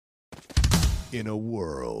in a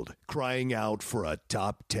world crying out for a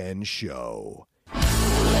top 10 show.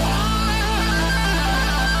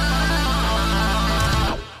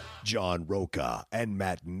 John Roca and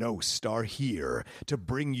Matt Nost are here to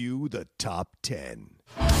bring you the top 10.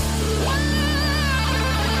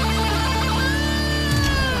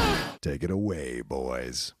 Take it away,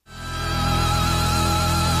 boys.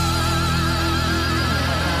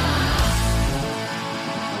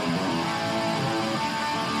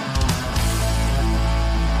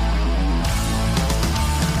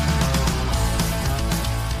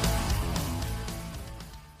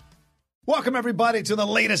 Welcome, everybody, to the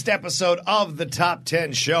latest episode of the Top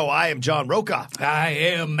 10 Show. I am John Roca. I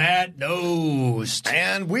am Matt Nost.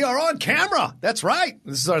 And we are on camera. That's right.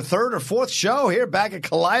 This is our third or fourth show here back at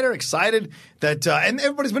Collider. Excited that, and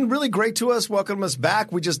everybody's been really great to us, welcoming us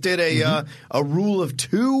back. We just did a rule of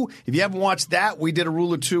two. If you haven't watched that, we did a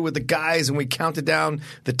rule of two with the guys, and we counted down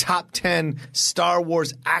the top 10 Star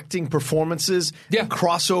Wars acting performances,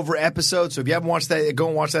 crossover episodes. So if you haven't watched that, go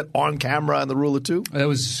and watch that on camera on the rule of two. That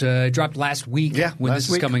was dropped last week when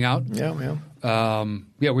this is coming out.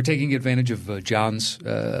 We're taking advantage of John's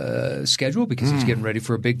schedule because he's getting ready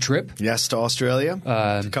for a big trip. Yes, to Australia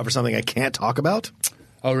to cover something I can't talk about.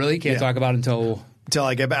 Oh, really? Can't talk about until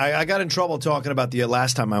I get back. I got in trouble talking about the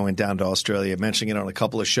last time I went down to Australia, mentioning it on a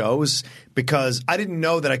couple of shows because I didn't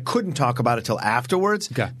know that I couldn't talk about it till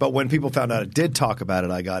afterwards. Okay. But when people found out I did talk about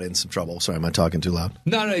it, I got in some trouble. Sorry, am I talking too loud?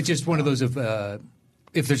 No, it's just one of those of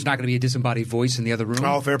if there's not going to be a disembodied voice in the other room.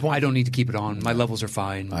 Oh, fair point. I don't need to keep it on. My levels are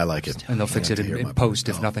fine. I like it. And they'll fix it in post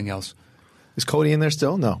if nothing else. Is Cody in there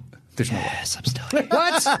still? No. There's no way. Yes, I'm still here.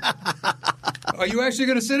 What? Are you actually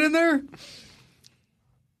going to sit in there?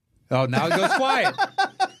 Oh, now it goes quiet.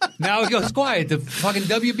 Now it goes quiet. The fucking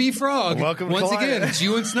WB Frog. Welcome once again. It's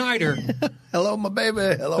you and Snyder. Hello, my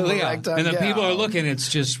baby. Hello, my ragtime and then gal. people are looking. It's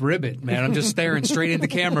just ribbit, man. I'm just staring straight into the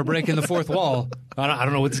camera, breaking the fourth wall. I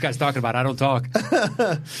don't know what this guy's talking about. I don't talk.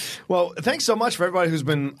 Well, thanks so much for everybody who's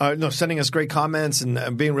been sending us great comments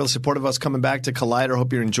and being real supportive of us coming back to Collider.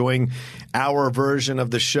 Hope you're enjoying our version of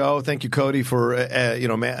the show. Thank you, Cody, for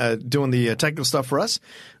doing the technical stuff for us.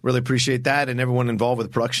 Really appreciate that, and everyone involved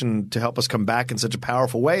with production to help us come back in such a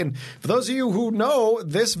powerful way. And for those of you who know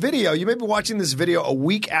this video, you may be watching this video a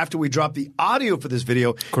week after we drop the audio for this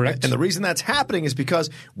video. Correct. And the reason that's happening is because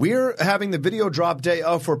we're having the video drop day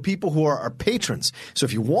of for people who are our patrons. So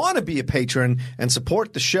if you want to be a patron and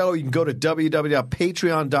support the show, you can go to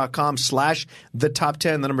www.patreon.com/the-top10,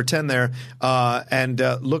 the number 10 there, and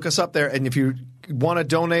look us up there. And if you want to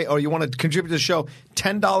donate or you want to contribute to the show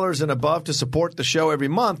 $10 and above to support the show every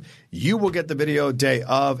month, you will get the video day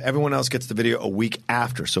of. Everyone else gets the video a week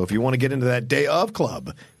after. So if you want to get into that day of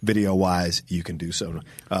club video-wise, you can do so.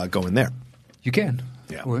 Go in there. You can.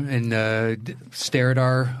 Yeah. And stare at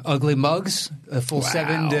our ugly mugs a full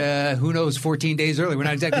 14 days early. We're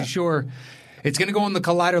not exactly sure. It's going to go on the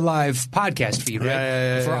Collider Live podcast feed,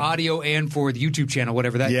 right? For audio and for the YouTube channel,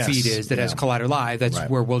 whatever that feed is that has Collider Live. That's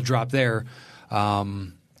where we'll drop there.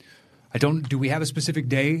 Do we have a specific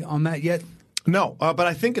day on that yet? No, but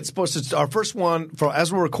I think it's supposed to. Our first one,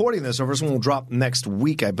 as we're recording this, our first one will drop next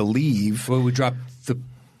week, I believe. Well, we drop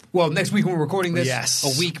next week when we're recording this.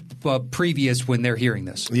 Yes. A week previous when they're hearing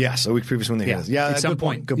this. Yes, a week previous when they're hearing this. Yeah, at some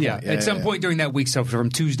point. Good point. Yeah, at some point during that week, so from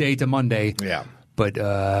Tuesday to Monday. Yeah. But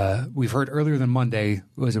we've heard earlier than Monday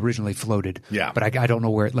was originally floated. Yeah. But I don't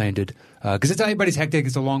know where it landed. Because everybody's hectic.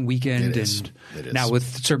 It's a long weekend. It is. Now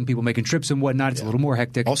with certain people making trips and whatnot, it's a little more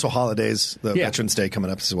hectic. Also holidays, the Veterans Day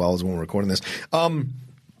coming up as well as when we're recording this. And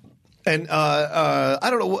I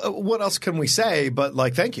don't know, what else can we say, but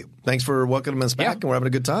thank you. Thanks for welcoming us back, and we're having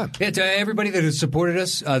a good time. Yeah, to everybody that has supported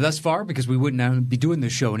us thus far, because we wouldn't be doing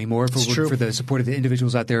this show anymore if it weren't for the support of the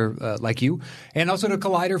individuals out there like you. And also to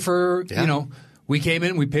Collider for, we came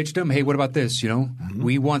in, we pitched them, hey, what about this?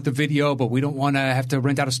 We want the video, but we don't want to have to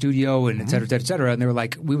rent out a studio and et cetera, et cetera. And they were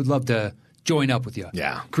like, we would love to join up with you.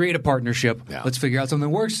 Yeah. Create a partnership. Yeah. Let's figure out something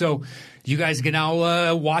that works. So you guys can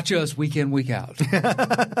now watch us week in, week out.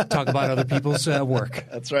 Talk about other people's work.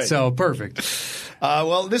 That's right. So perfect.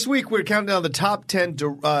 Well, this week we're counting down the top 10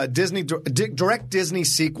 direct Disney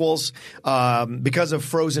sequels because of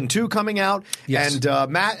Frozen 2 coming out. Yes. And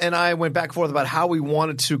Matt and I went back and forth about how we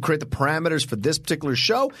wanted to create the parameters for this particular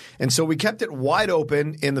show. And so we kept it wide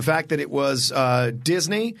open in the fact that it was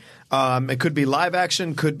Disney, It could be live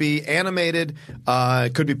action, could be animated,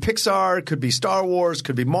 it could be Pixar, could be Star Wars,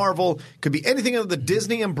 could be Marvel, could be anything under the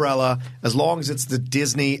Disney umbrella as long as it's the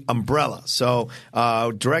Disney umbrella. So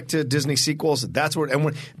direct to Disney sequels, that's what.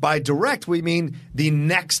 And by direct, we mean the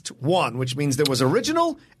next one, which means there was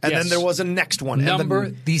original and then there was a next one.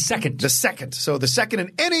 The second. The second. So the second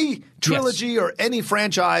in any trilogy or any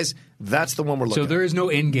franchise, that's the one we're looking at. So there is no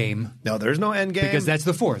end game. No, there's no end game. Because that's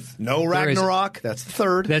the fourth. No Ragnarok. That's the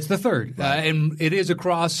third. That's the third. Right. And it is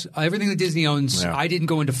across everything that Disney owns. Yeah. I didn't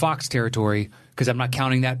go into Fox territory because I'm not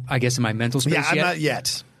counting that, I guess, in my mental space yet. Not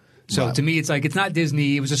yet. So to me, it's like it's not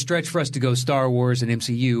Disney. It was a stretch for us to go Star Wars and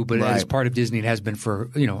MCU, but it is part of Disney. It has been for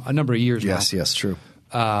a number of years now. Yes, true.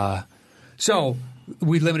 So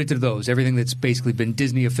we limited to those. Everything that's basically been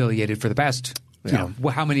Disney affiliated for the past,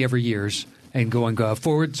 how many ever years. And going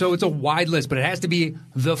forward. So it's a wide list, but it has to be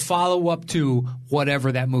the follow-up to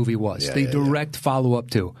whatever that movie was. The direct follow-up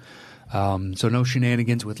to. So no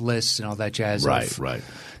shenanigans with lists and all that jazz. Right.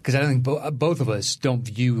 Because I don't think both of us don't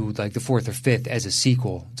view like the fourth or fifth as a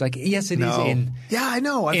sequel. It's like, yes, it is in Yeah, I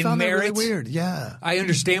know. I found merit. that really weird. Yeah. I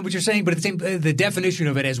understand what you're saying, but the definition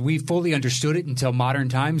of it as we fully understood it until modern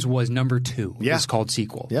times was number 2. Yeah. It's called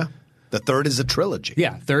sequel. Yeah. The third is a trilogy.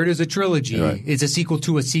 Yeah, third is a trilogy. Right. It's a sequel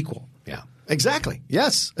to a sequel. Yeah. Exactly.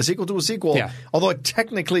 Yes, a sequel to a sequel. Yeah. Although it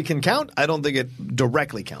technically can count, I don't think it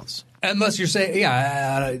directly counts. Unless you're saying,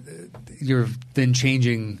 you're then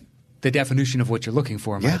changing the definition of what you're looking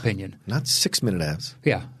for, in my opinion. Not 6-minute ads.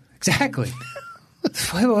 Yeah, exactly.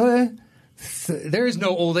 There is no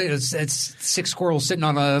old age. It's 6 squirrels sitting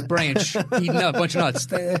on a branch eating a bunch of nuts.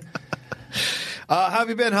 How have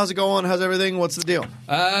you been? How's it going? How's everything? What's the deal?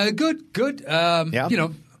 Good.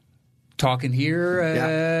 Talking here,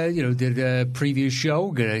 did a previous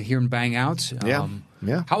show, gonna hear him bang out. Yeah.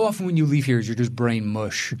 How often when you leave here is your just brain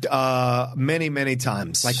mush? Many, many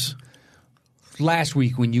times. Like last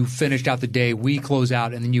week when you finished out the day, we close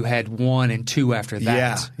out, and then you had 1 and 2 after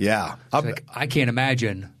that. Yeah. I can't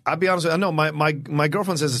imagine. I'll be honest with you. No, my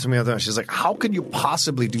girlfriend says this to me all the time. She's like, how can you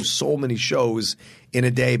possibly do so many shows in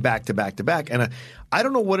a day back to back to back? And I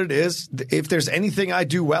don't know what it is. If there's anything I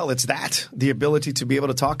do well, it's that. The ability to be able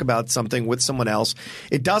to talk about something with someone else.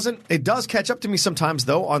 It does catch up to me sometimes,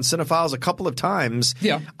 though, on Cinephiles. A couple of times,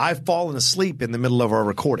 I've fallen asleep in the middle of our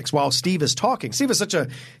recordings while Steve is talking. Steve has such a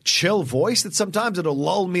chill voice that sometimes it'll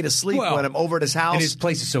lull me to sleep when I'm over at his house. And his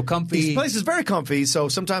place is so comfy. His place is very comfy, so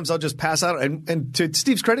sometimes I'll just pass out. And to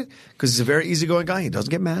Steve's credit, because he's a very easygoing guy, he doesn't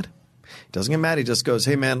get mad. He just goes,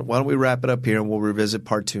 hey, man, why don't we wrap it up here and we'll revisit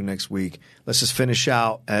part 2 next week. Let's just finish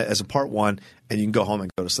out as a part 1 and you can go home and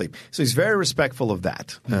go to sleep. So he's very respectful of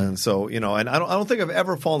that. Mm-hmm. And so, and I don't think I've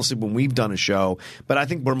ever fallen asleep when we've done a show, but I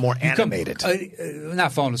think we're more animated.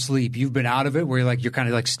 Not falling asleep. You've been out of it where you're kind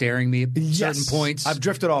of like staring me at certain points. I've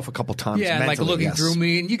drifted off a couple times. Yeah, mentally, and looking through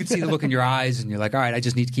me, and you can see the look in your eyes, and you're like, all right, I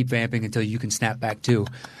just need to keep vamping until you can snap back too.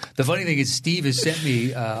 The funny thing is Steve has sent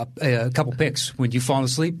me a couple pics. When you've fallen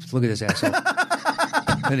asleep, look at this asshole.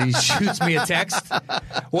 And he shoots me a text.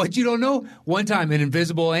 What you don't know? One time in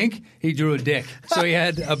Invisible Ink, he drew a dick. So he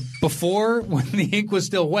had a before when the ink was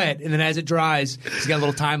still wet, and then as it dries, he's got a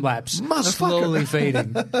little time lapse, slowly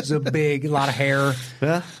fading. It's a lot of hair.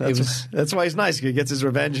 Yeah, that's why he's nice. He gets his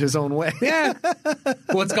revenge his own way. Yeah.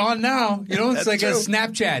 Well, it's gone now. It's that's like true. A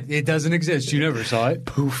Snapchat. It doesn't exist. You never saw it.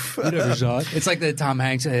 Poof. You never saw it. It's like the Tom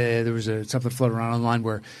Hanks. There was something floating around online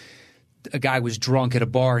where a guy was drunk at a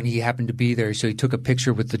bar and he happened to be there, so he took a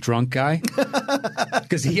picture with the drunk guy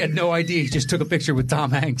because he had no idea. He just took a picture with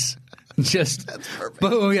Tom Hanks. Just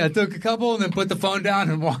boom, took a couple and then put the phone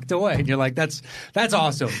down and walked away. And you're like, that's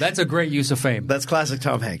awesome. That's a great use of fame. That's classic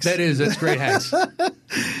Tom Hanks. That's great Hanks.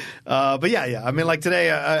 But yeah. I mean, like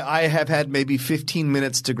today, I have had maybe 15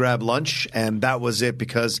 minutes to grab lunch, and that was it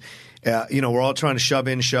because we're all trying to shove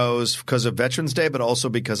in shows because of Veterans Day, but also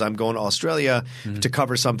because I'm going to Australia to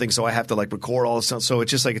cover something, so I have to record all this stuff. So it's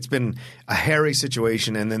just it's been a hairy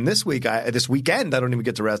situation. And then this weekend, I don't even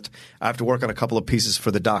get to rest. I have to work on a couple of pieces for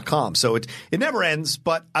the .com. So it never ends,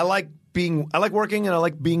 but I like working and I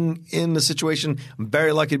like being in the situation. I'm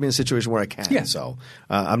very lucky to be in a situation where I can. Yeah. So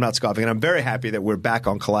I'm not scoffing. And I'm very happy that we're back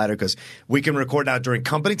on Collider because we can record now during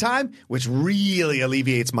company time, which really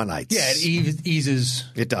alleviates my nights. Yeah, it eases.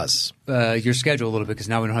 It does. Your schedule a little bit because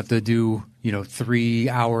now we don't have to do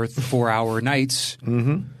 3-hour, 4-hour nights.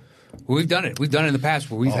 Mm-hmm. We've done it. We've done it in the past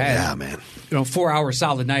where we've had 4-hour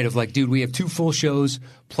solid night of dude, we have 2 full shows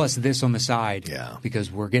plus this on the side. Yeah. Because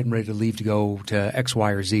we're getting ready to leave to go to X,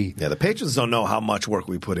 Y, or Z. Yeah, the patrons don't know how much work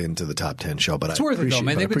we put into the Top 10 show, but it's worth it though,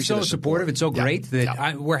 man. They've been so supportive and so great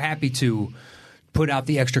that we're happy to put out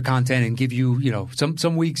the extra content and give you,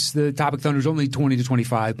 some weeks the Topic Thunder is only 20 to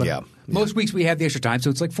 25, but most weeks we have the extra time, so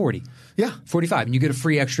it's like 40. Yeah. 45. And you get a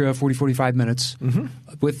free extra 40, 45 minutes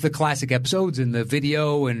with the classic episodes and the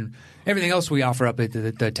video and everything else we offer up at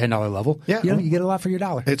the $10 level. Yeah. You get a lot for your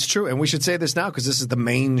dollar. It's true. And we should say this now because this is the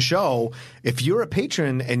main show. If you're a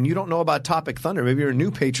patron and you don't know about Topic Thunder, maybe you're a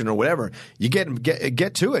new patron or whatever, you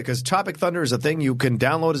get to it because Topic Thunder is a thing you can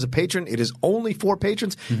download as a patron. It is only for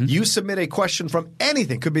patrons. You submit a question from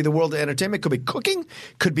anything. Could be the world of entertainment, could be cooking,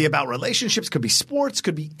 could be about relationships, could be sports,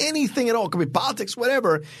 could be anything at all, could be politics,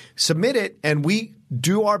 whatever. Submit it and we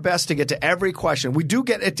do our best to get to every question. We do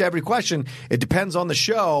get it to every question. It depends on the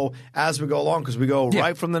show as we go along because we go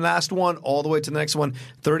right from the last one all the way to the next one,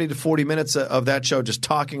 30 to 40 minutes of that show just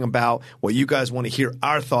talking about what you guys want to hear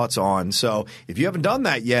our thoughts on. So if you haven't done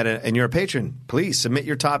that yet and you're a patron, please submit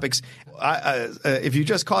your topics. If you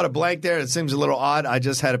just caught a blank there, it seems a little odd. I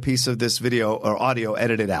just had a piece of this video or audio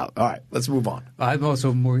edited out. All right, let's move on. I'm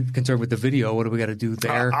also more concerned with the video. What do we got to do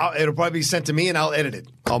there? It'll probably be sent to me and I'll edit it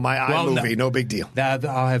on my iMovie. No big deal.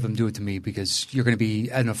 I'll have them do it to me because you're going to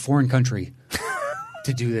be in a foreign country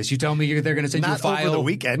to do this. You tell me they're going to send you a file. Not over the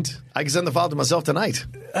weekend. I can send the file to myself tonight.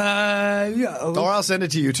 Or I'll send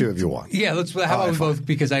it to you too if you want. Yeah, how about we both?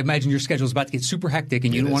 Because I imagine your schedule is about to get super hectic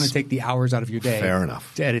and you don't want to take the hours out of your day. Fair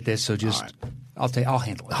enough. To edit this, so just... Right. I'll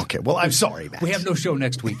handle it. Okay. Well, I'm sorry, Matt. We have no show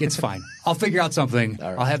next week. It's fine. I'll figure out something.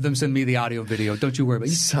 Right. I'll have them send me the audio and video. Don't you worry about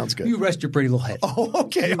it. Sounds good. You rest your pretty little head. Oh,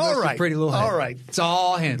 okay. All right. Pretty little head. All right. It's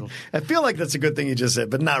all handled. I feel like that's a good thing you just said,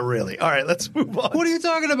 but not really. All right. Let's move on. What are you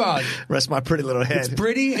talking about? Rest my pretty little head. It's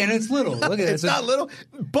pretty and it's little. Look at it. It's not little.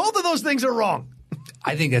 Both of those things are wrong.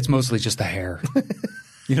 I think that's mostly just the hair.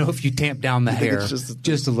 If you tamp down the hair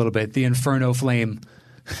just a little bit, the inferno flame.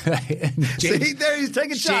 See, there he's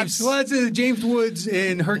taking shots. Well, it's James Woods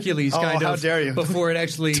in Hercules, kind of. How dare you? Before it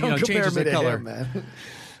actually changes the color. Hair, man.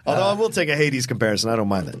 Although I will take a Hades comparison. I don't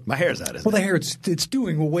mind that. My hair's out, isn't it? Well, the hair, it's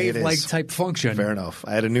doing a wave-like type function. Fair enough.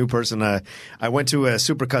 I had a new person. I went to a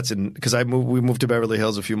Supercuts because we moved to Beverly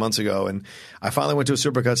Hills a few months ago, and I finally went to a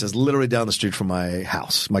Supercuts that's literally down the street from my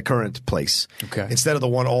house, my current place. Okay. Instead of the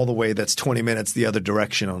one all the way that's 20 minutes the other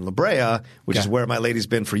direction on La Brea, which is where my lady's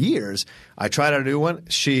been for years. I tried out a new one.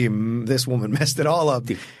 This woman messed it all up.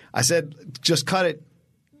 I said, just cut it.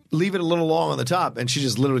 Leave it a little long on the top, and she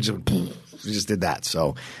just literally just did that.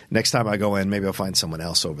 So next time I go in, maybe I'll find someone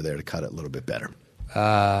else over there to cut it a little bit better.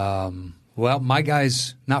 Well, my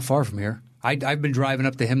guy's not far from here. I've been driving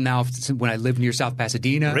up to him now when I lived near South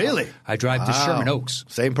Pasadena. Really? I drive to Sherman Oaks.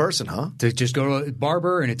 Same person, huh? To just go to a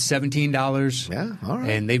barber, and it's $17. Yeah, all right.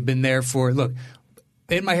 And they've been there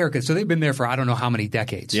in my haircut, so they've been there for I don't know how many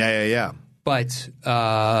decades. Yeah. But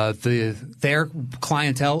their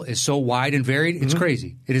clientele is so wide and varied, it's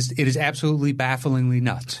crazy. It is absolutely bafflingly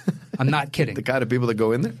nuts. I'm not kidding. The kind of people that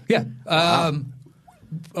go in there? Yeah. Wow.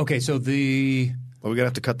 Okay, so Are we going to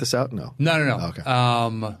have to cut this out? No. No. Okay.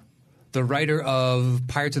 The writer of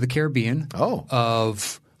Pirates of the Caribbean. Oh.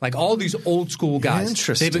 Of like all these old school guys.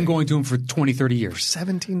 Interesting. They've been going to him for 20, 30 years. For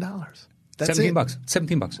 $17. That's $17.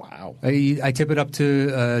 $17. Wow. I tip it up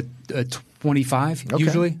to 25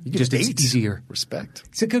 usually. Just it's easier. Respect.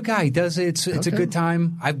 He's a good guy. He does it. It's a good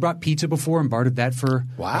time. I've brought pizza before and bartered that for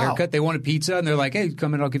a haircut. They wanted pizza and they're like, "Hey,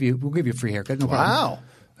 come in. We'll give you a free haircut. No problem." Wow.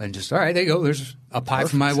 And just all right, there you go. There's a pie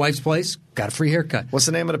from my wife's place. Got a free haircut. What's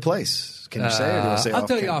the name of the place? Can you say it? Or do you want to say I'll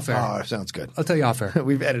tell you off air. Oh, sounds good. I'll tell you off air.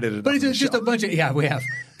 We've edited it. But it's just a bunch of we have.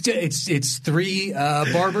 It's three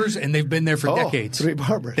barbers, and they've been there for decades. 3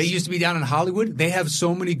 barbers. They used to be down in Hollywood. They have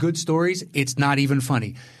so many good stories. It's not even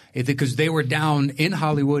funny. Because they were down in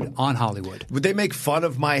Hollywood on Hollywood. Would they make fun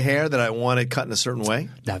of my hair that I want it cut in a certain way?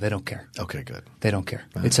 No, they don't care. Okay, good. They don't care.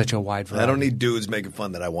 It's such a wide variety. I don't need dudes making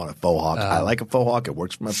fun that I want a faux hawk. I like a faux hawk. It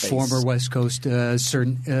works for my face. Former West Coast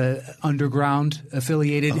certain underground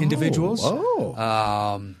affiliated individuals. Oh.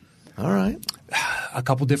 All right. A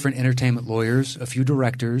couple different entertainment lawyers, a few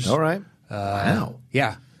directors. All right. Wow.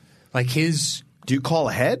 Yeah. Like his... Do you call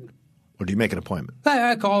ahead? Or do you make an appointment?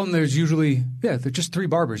 I call and there's usually, they're just 3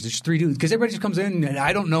 barbers. There's 3 dudes. Because everybody just comes in and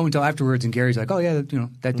I don't know until afterwards. And Gary's like, oh, yeah,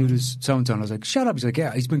 that dude is so-and-so. And I was like, shut up. He's like,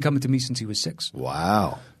 yeah, he's been coming to me since he was 6.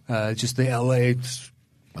 Wow. Just the L.A.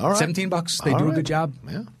 All right. $17. They do a good job.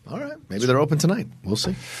 Yeah. All right. Maybe they're open tonight. We'll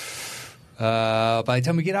see. By the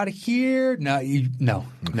time we get out of here, no, we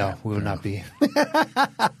will not be.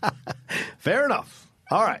 Fair enough.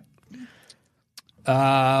 All right.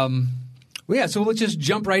 Well, yeah, so let's just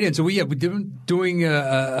jump right in. So we're doing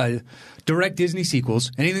direct Disney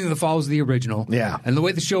sequels, anything that follows the original. Yeah. And the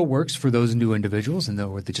way the show works for those new individuals, and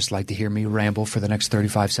they just like to hear me ramble for the next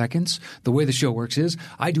 35 seconds, the way the show works is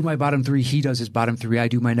I do my bottom 3, he does his bottom 3, I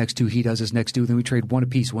do my next 2, he does his next 2, then we trade one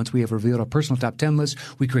apiece. Once we have revealed our personal top 10 list,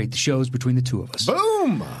 we create the shows between the two of us.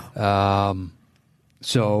 Boom!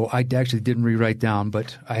 So I actually didn't rewrite down,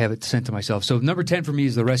 but I have it sent to myself. So number 10 for me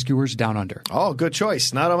is The Rescuers Down Under. Oh, good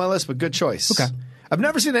choice. Not on my list, but good choice. Okay. I've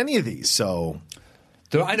never seen any of these, so...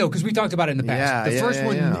 I know, because we talked about it in the past. The first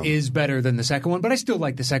one is better than the second one, but I still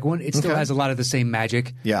like the second one. It still has a lot of the same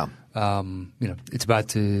magic. Yeah. It's about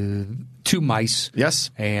two mice. Yes.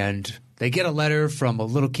 And they get a letter from a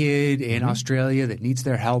little kid in Australia that needs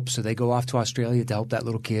their help, so they go off to Australia to help that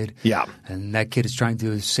little kid. Yeah. And that kid is trying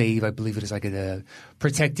to save, I believe it is like a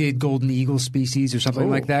protected golden eagle species or something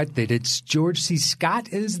like that. They did George C. Scott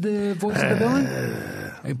is the voice of the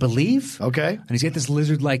villain, I believe. Okay. And he's got this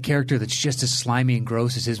lizard-like character that's just as slimy and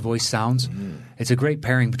gross as his voice sounds. It's a great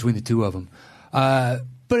pairing between the two of them. But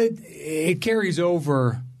it carries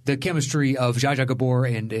over the chemistry of Zsa Zsa Gabor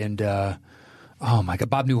and oh my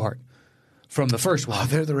God, Bob Newhart. From the first one. Oh,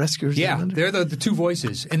 they're the Rescuers? Yeah, they're the two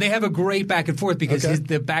voices. And they have a great back and forth because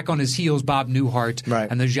the back on his heels, Bob Newhart,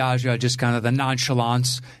 and the Zsa Zsa, just kind of the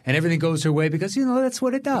nonchalance, and everything goes her way because, that's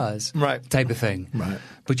what it does. Right. Type of thing. Right.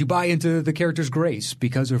 But you buy into the character's grace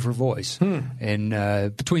because of her voice. And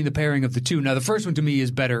between the pairing of the two. Now, the first one to me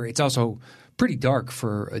is better. It's also pretty dark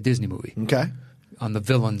for a Disney movie. Okay. On the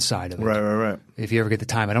villain side of it. Right. If you ever get the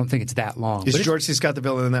time. I don't think it's that long. Is George C. Scott the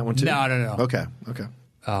villain in that one, too? No. Okay.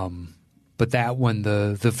 But that one,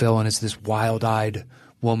 the villain is this wild-eyed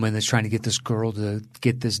woman that's trying to get this girl to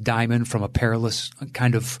get this diamond from a perilous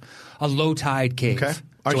kind of a low-tide cave. Okay.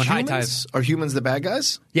 Are humans the bad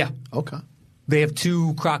guys? Yeah. Okay. They have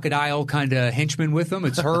two crocodile kind of henchmen with them.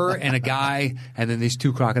 It's her and a guy, and then these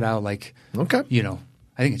two crocodile Okay. I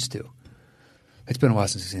think it's two. It's been a while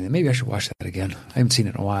since I've seen it. Maybe I should watch that again. I haven't seen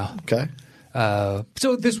it in a while. Okay.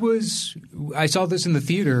 So I saw this in the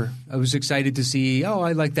theater. I was excited to see,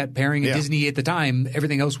 I like that pairing at Disney at the time.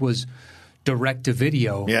 Everything else was direct to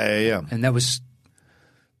video. Yeah. And that was,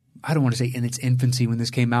 I don't want to say in its infancy when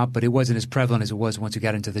this came out, but it wasn't as prevalent as it was once you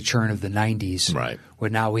got into the churn of the 90s. Right. Where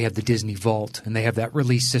now we have the Disney Vault, and they have that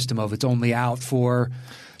release system of it's only out for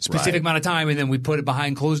a specific amount of time, and then we put it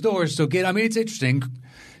behind closed doors. So it's interesting.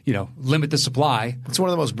 Limit the supply. It's one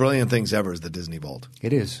of the most brilliant things ever is the Disney Vault.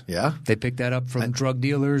 It is. Yeah? They picked that up from drug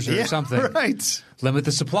dealers or something. Right. Limit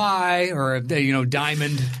the supply or,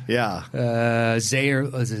 Diamond. Yeah. Is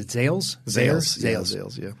it Zales?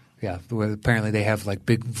 Zales, yeah. Yeah. Where apparently they have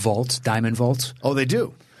big vaults, diamond vaults. Oh, they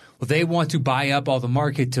do? Well, they want to buy up all the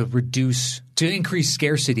market to increase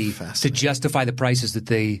scarcity to justify the prices that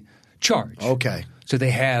they charge. Okay. So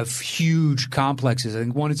they have huge complexes. I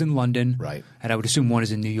think one is in London. Right. And I would assume one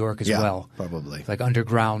is in New York as well. Probably. Like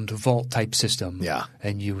underground vault type system. Yeah.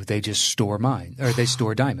 And they just store they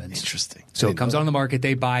store diamonds. Interesting. So it comes on the market,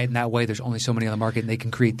 they buy it, and that way there's only so many on the market, and they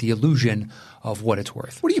can create the illusion of what it's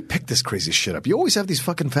worth. Where do you pick this crazy shit up? You always have these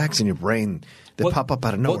fucking facts in your brain that pop up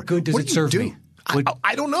out of nowhere. What good does it serve me?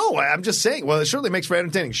 I don't know. I'm just saying. Well, it certainly makes for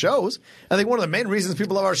entertaining shows. I think one of the main reasons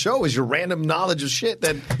people love our show is your random knowledge of shit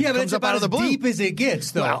that comes up out of the blue. But it's about as deep as it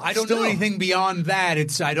gets, though. Well, I don't know anything beyond that.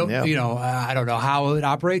 I don't know how it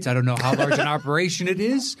operates. I don't know how large an operation it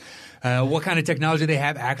is. What kind of technology they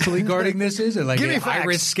have actually guarding this is? Like an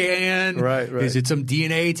iris scan? Right. Is it some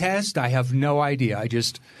DNA test? I have no idea.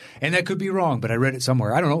 And that could be wrong, but I read it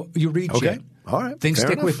somewhere. I don't know. You read shit. All right. Things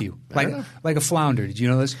stick with you. Like a flounder. Did you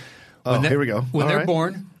know this? Here we go. When they're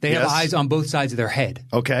born, they have eyes on both sides of their head.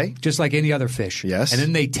 Okay. Just like any other fish. Yes. And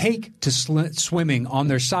then they take to swimming on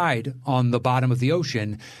their side on the bottom of the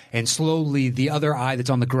ocean, and slowly the other eye that's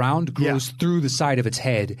on the ground grows through the side of its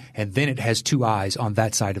head, and then it has two eyes on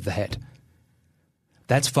that side of the head.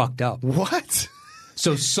 That's fucked up. What?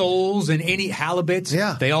 So soles and any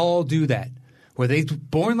halibuts, they all do that. Where they're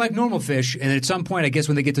born like normal fish, and at some point, I guess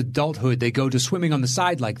when they get to adulthood, they go to swimming on the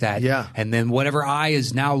side like that. Yeah. And then whatever eye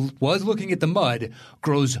was looking at the mud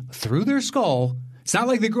grows through their skull. It's not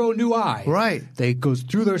like they grow a new eye. Right. They goes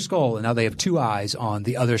through their skull, and now they have two eyes on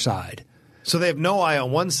the other side. So they have no eye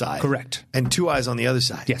on one side. Correct. And two eyes on the other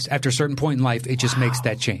side. Yes. After a certain point in life, it just makes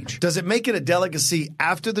that change. Does it make it a delicacy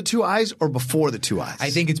after the two eyes or before the two eyes?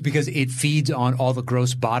 I think it's because it feeds on all the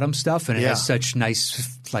gross bottom stuff, and it has such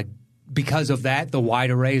nice, because of that, the wide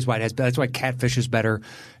array is why it has. That's why catfish is better,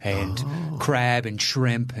 and crab and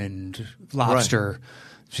shrimp and lobster.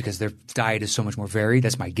 It's because their diet is so much more varied.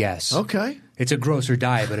 That's my guess. Okay. It's a grosser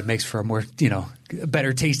diet, but it makes for a more,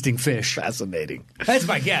 better tasting fish. Fascinating. That's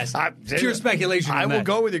my guess. Pure speculation. I will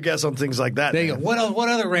go with your guess on things like that. There you go. What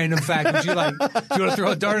other random fact would you like? Do you want to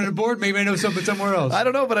throw a dart at the board? Maybe I know something somewhere else. I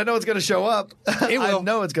don't know, but I know it's going to show up. It will. I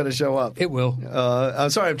know it's going to show up. It will.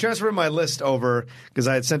 I'm sorry. I'm transferring my list over because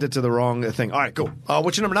I had sent it to the wrong thing. All right, cool.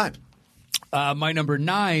 What's your number 9? My number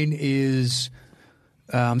 9 is...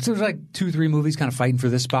 so there's like 2-3 movies kind of fighting for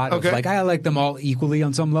this spot. Okay. Like I like them all equally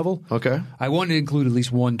on some level. Okay. I wanted to include at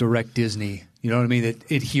least one direct Disney, you know what I mean,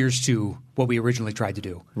 that adheres to what we originally tried to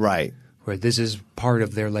do. Right. Where this is part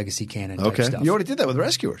of their legacy canon type Okay. stuff. You already did that with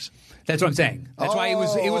Rescuers. That's what I'm saying. That's why it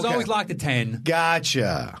was okay. always locked at 10.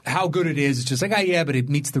 Gotcha. How good it is, it's just like, yeah, but it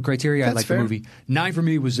meets the criteria. That's I like fair. the movie. 9 for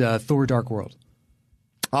me was Thor Dark World.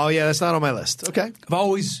 Oh, yeah, that's not on my list. Okay. I've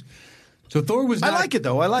always... So Thor was not... I like it,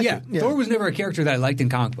 though. I like it. Yeah. Thor was never a character that I liked in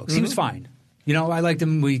comic books. He was fine. I liked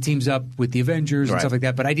him when he teams up with the Avengers and stuff like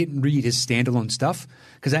that, but I didn't read his standalone stuff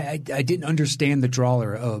because I didn't understand the draw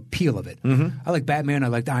or appeal of it. I like Batman, I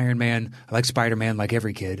liked Iron Man, I like Spider-Man like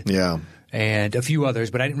every kid. Yeah. And a few others,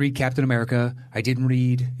 but I didn't read Captain America. I didn't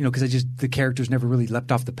read, because the characters never really leapt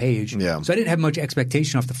off the page. Yeah. So I didn't have much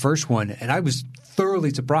expectation off the first one, and I was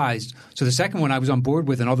thoroughly surprised. So the second one I was on board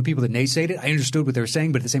with, and all the people that naysayed it, I understood what they were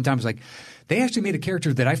saying, but at the same time, I was like, they actually made a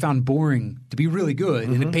character that I found boring to be really good,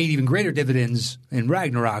 and it paid even greater dividends in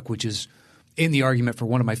Ragnarok, which is in the argument for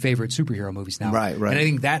one of my favorite superhero movies now. Right. And I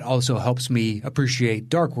think that also helps me appreciate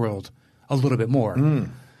Dark World a little bit more.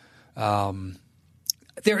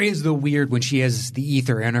 There is the weird when she has the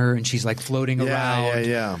ether in her and she's like floating around.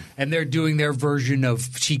 Yeah. And they're doing their version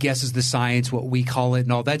of she guesses the science, what we call it,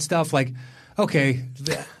 and all that stuff. Like, okay,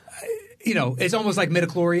 it's almost like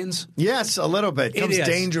midichlorians. Yes, a little bit. It comes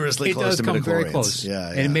dangerously close to midichlorians. It does come very close. Yeah.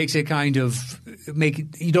 And it makes it kind of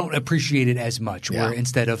you don't appreciate it as much. Where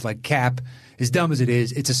instead of like Cap, as dumb as it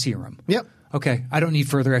is, it's a serum. Yep. Okay, I don't need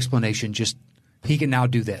further explanation. Just he can now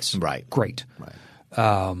do this. Right. Great. Right.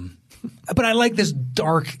 But I like this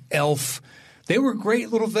dark elf. They were great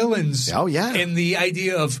little villains. Oh, yeah. And the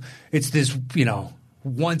idea of it's this,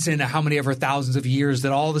 once in how many ever thousands of years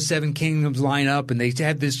that all the 7 kingdoms line up and they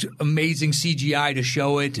have this amazing CGI to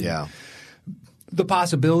show it. Yeah. The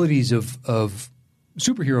possibilities of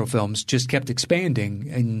superhero films just kept expanding.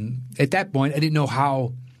 And at that point, I didn't know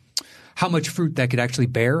how much fruit that could actually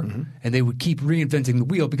bear, and they would keep reinventing the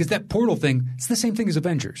wheel because that portal thing, it's the same thing as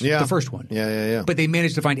Avengers, the first one. Yeah. But they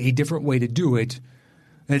managed to find a different way to do it,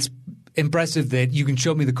 and it's impressive that you can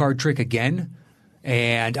show me the card trick again,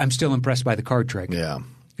 and I'm still impressed by the card trick. Yeah.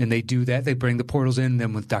 And they do that. They bring the portals in,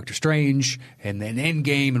 then with Doctor Strange, and then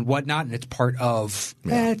Endgame and whatnot, and it's part of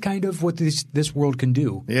kind of what this world can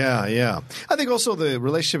do. Yeah. I think also the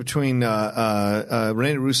relationship between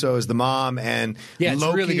Rene Russo as the mom and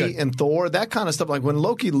Loki really and Thor, that kind of stuff. Like when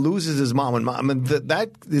Loki loses his mom, that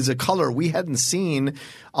is a color we hadn't seen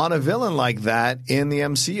on a villain like that in the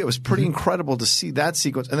MCU. It was pretty incredible to see that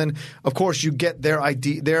sequence. And then, of course, you get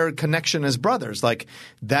their connection as brothers. Like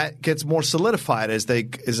that gets more solidified as they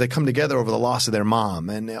come together over the loss of their mom.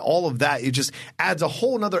 And all of that, it just adds a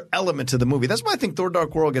whole other element to the movie. That's why I think Thor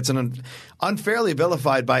Dark World gets unfairly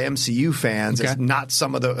vilified by MCU fans. It's not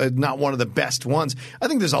not one of the best ones. I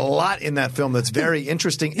think there's a lot in that film that's very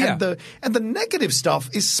interesting. Yeah. And the negative stuff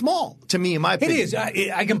is small to me, in my opinion. It is.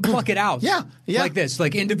 I can pluck it out. Yeah. Like this,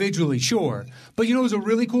 like individually, sure. But it was a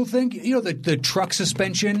really cool thing? The truck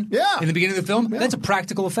suspension in the beginning of the film? Yeah. That's a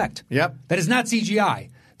practical effect. Yep. That is not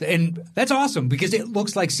CGI. And that's awesome because it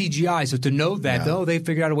looks like CGI. So to know that, they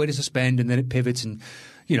figured out a way to suspend and then it pivots and,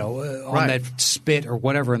 on that spit or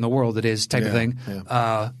whatever in the world it is type of thing.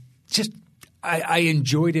 Yeah. I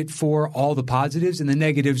enjoyed it for all the positives and the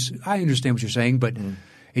negatives. I understand what you're saying, but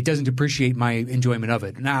it doesn't depreciate my enjoyment of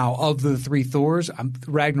it. Now, of the 3 Thors,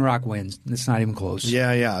 Ragnarok wins. It's not even close.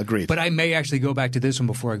 Yeah, agreed. But I may actually go back to this one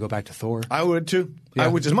before I go back to Thor. I would too. Yeah. I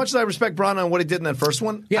would, as much as I respect Branagh and what he did in that first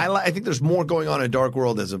one. Yeah. I think there's more going on in Dark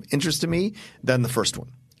World that's of interest to me than the first one.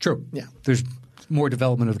 True. Yeah. There's more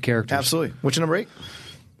development of the characters. Absolutely. What's your number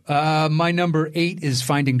 8? My number 8 is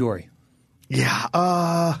Finding Dory.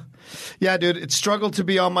 Yeah. Yeah, dude, it struggled to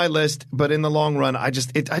be on my list, but in the long run, I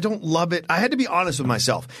don't love it. I had to be honest with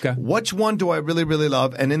myself. Okay. Which one do I really, really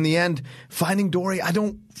love? And in the end, Finding Dory, I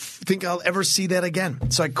don't think I'll ever see that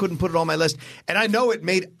again. So I couldn't put it on my list. And I know it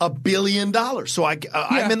made $1 billion, so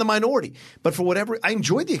I'm in the minority. But for whatever, I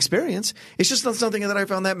enjoyed the experience. It's just not something that I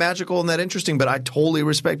found that magical and that interesting, but I totally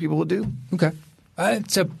respect people who do. Okay.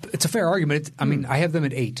 It's a fair argument. I mean, I have them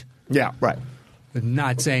at 8. Yeah, right.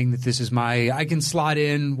 Not saying that this is I can slot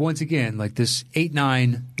in once again like this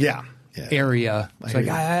 8-9 area. It's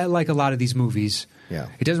I like a lot of these movies.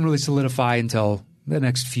 It doesn't really solidify until the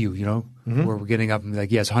next few, where we're getting up and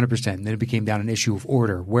like, yes, 100%. And then it became down an issue of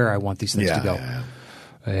order, where I want these things to go. Yeah.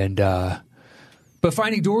 And but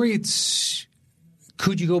Finding Dory,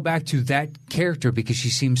 could you go back to that character because she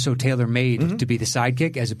seems so tailor-made to be the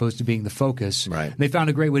sidekick as opposed to being the focus? Right. And they found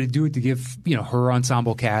a great way to do it, to give her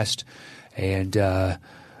ensemble cast and Ed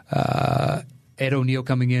O'Neill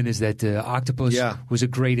coming in as that octopus was a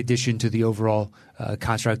great addition to the overall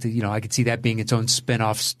construct. I could see that being its own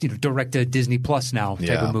spin-off, direct to Disney Plus now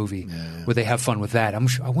type of movie where they have fun with that.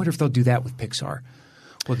 I wonder if they'll do that with Pixar.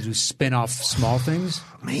 Will they do spin-off small things?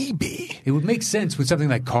 Maybe. It would make sense with something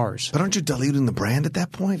like Cars. But aren't you diluting the brand at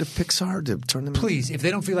that point of Pixar to turn them? Please, if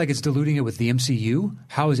they don't feel like it's diluting it with the MCU,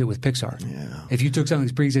 how is it with Pixar? Yeah. If you took something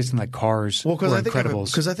that's pre-existing like Cars or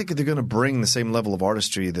Incredibles. Because I think they're going to bring the same level of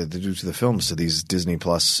artistry that they do to the films to these Disney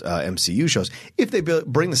Plus MCU shows. If they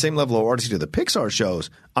bring the same level of artistry to the Pixar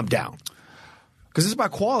shows, I'm down. Because it's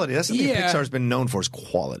about quality. That's something Pixar's been known for, is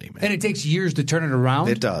quality, man. And it takes years to turn it around.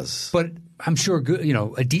 It does. But I'm sure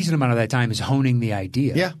a decent amount of that time is honing the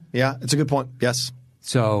idea. Yeah. It's a good point. Yes.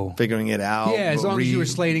 So figuring it out. Yeah, as long as you were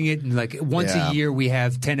slating it, and like once a year we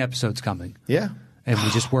have 10 episodes coming. Yeah. And we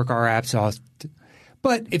just work our apps off.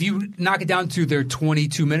 But if you knock it down to their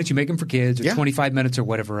 22 minutes, you make them for kids, or 25 minutes or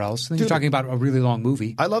whatever else, then you're talking about a really long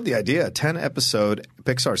movie. I love the idea. A 10-episode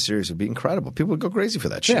Pixar series would be incredible. People would go crazy for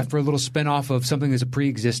that shit. Yeah, for a little spin-off of something that's a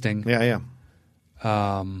pre-existing. Yeah.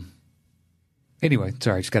 Anyway,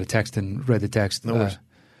 sorry, I just got a text and read the text. No worries.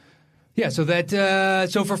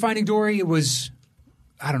 So for Finding Dory, it was,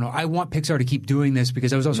 I don't know, I want Pixar to keep doing this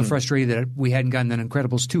because I was also frustrated that we hadn't gotten an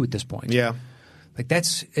Incredibles 2 at this point. Yeah. Like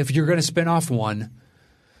that's, if you're going to spin off one,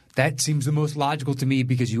 that seems the most logical to me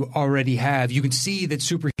because you already have, you can see that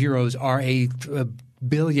superheroes are a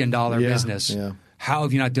billion-dollar business. Yeah. How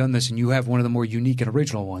have you not done this? And you have one of the more unique and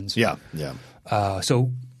original ones. Yeah.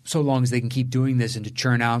 So long as they can keep doing this and to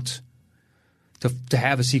churn out, to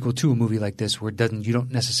have a sequel to a movie like this where you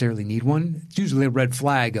don't necessarily need one, it's usually a red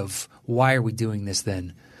flag of why are we doing this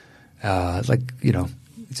then?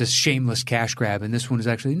 It's a shameless cash grab. And this one is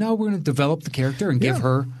actually, no, we're going to develop the character and give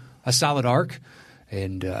her a solid arc.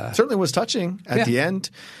 And certainly was touching at the end,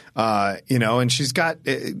 and she's got,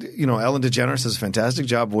 Ellen DeGeneres does a fantastic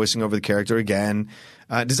job voicing over the character again.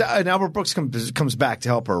 And Albert Brooks comes back to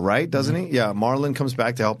help her, right? Doesn't he? Yeah, Marlon comes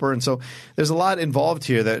back to help her, and so there's a lot involved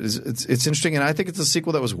here that it's interesting, and I think it's a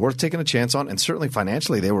sequel that was worth taking a chance on, and certainly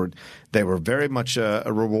financially they were very much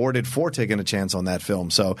rewarded for taking a chance on that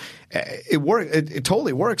film. So it worked. It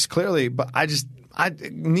totally works clearly, but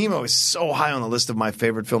Nemo is so high on the list of my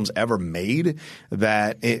favorite films ever made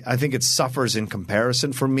that I think it suffers in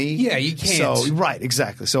comparison for me. Yeah, you can't. So, right,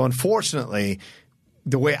 exactly. So unfortunately,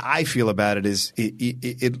 the way I feel about it is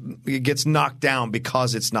it gets knocked down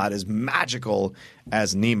because it's not as magical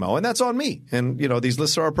as Nemo, and that's on me. And these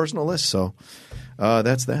lists are our personal lists, so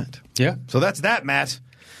that's that. Yeah. So that's that, Matt.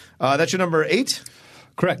 That's your number 8.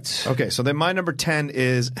 Correct. Okay, so then my number 10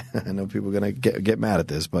 is – I know people are going to get mad at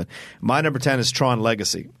this, but my number 10 is Tron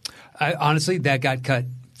Legacy. Honestly, that got cut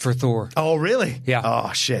for Thor. Oh, really? Yeah.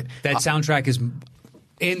 Oh, shit. That soundtrack is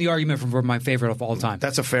in the argument for my favorite of all time.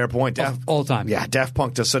 That's a fair point. All time. Yeah, Daft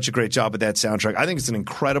Punk does such a great job with that soundtrack. I think it's an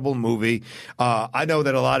incredible movie. I know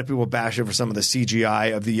that a lot of people bash it for some of the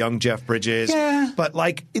CGI of the young Jeff Bridges. Yeah. But,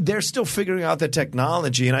 they're still figuring out the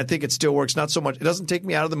technology, and I think it still works. Not so much – it doesn't take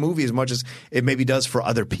me out of the movie as much as it maybe does for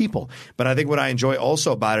other people. But I think what I enjoy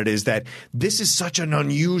also about it is that this is such an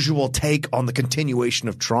unusual take on the continuation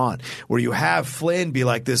of Tron, where you have Flynn be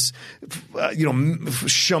like this,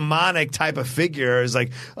 shamanic type of figure. It's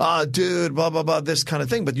like, dude, blah, blah, blah, this kind of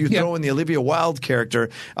thing. But you throw in the Olivia Wilde character.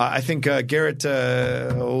 I think Garrett,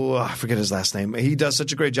 I forget his last name. He does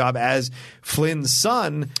such a great job as Flynn's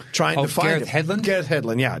son trying to find Gareth him. Hedlund? Gareth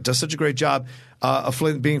Hedlund, yeah. Does such a great job of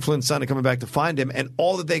being Flynn's son and coming back to find him, and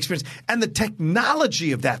all that they experience. And the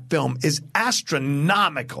technology of that film is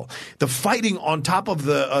astronomical. The fighting on top of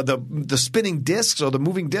the spinning discs or the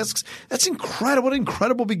moving discs, that's incredible. What an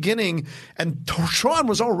incredible beginning. And Tron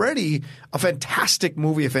was already a fantastic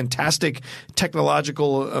movie, a fantastic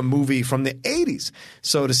technological movie from the 80s.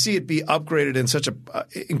 So to see it be upgraded in such an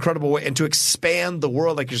incredible way and to expand the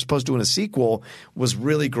world like you're supposed to in a sequel was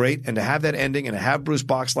really great. And to have that ending and to have Bruce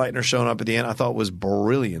Boxleitner showing up at the end, I thought was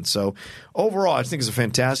brilliant. So overall, I think it's a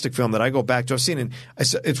fantastic film that I go back to. I've seen it.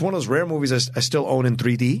 It's one of those rare movies I still own in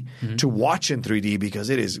 3D to watch in 3D because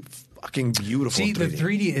it is fucking beautiful. See, in 3D. the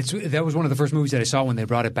 3D, that was one of the first movies that I saw when they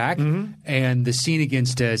brought it back. And the scene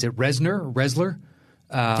against, is it Reznor?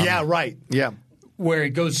 Yeah, right. Yeah. where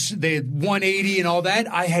it goes the 180 and all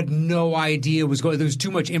that, I had no idea was going. There was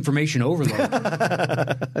too much information overload.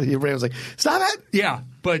 Your brain was like, "Stop it!" Yeah,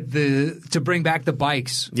 but to bring back the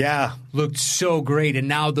bikes, looked so great, and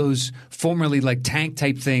now those formerly like tank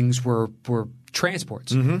type things were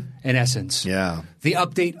transports in essence. Yeah, the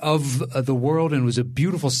update of the world, and it was a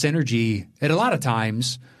beautiful synergy at a lot of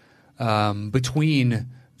times between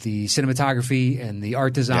the cinematography and the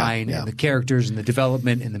art design and the characters and the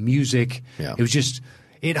development and the music. Yeah. It was just,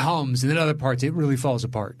 it hums, and then other parts, it really falls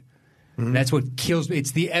apart. And that's what kills me.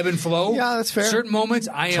 It's the ebb and flow. Yeah, that's fair. Certain moments,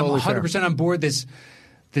 I am Totally 100% on board this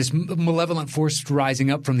malevolent force rising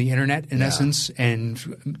up from the internet, in essence,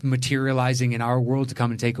 and materializing in our world to come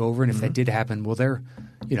and take over. And if that did happen, well, they're,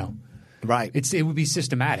 right. It would be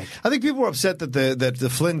systematic. I think people were upset that the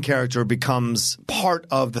Flynn character becomes part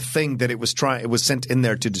of the thing that it was sent in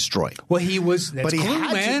there to destroy. Well, he was. That's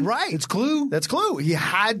Clue, man. Right. It's Clue. That's Clue. He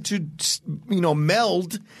had to,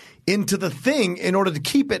 meld into the thing in order to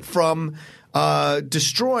keep it from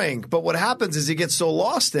destroying. But what happens is he gets so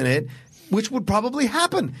lost in it, which would probably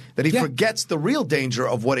happen, that he forgets the real danger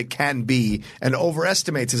of what it can be and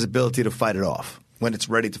overestimates his ability to fight it off when it's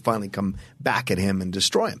ready to finally come back at him and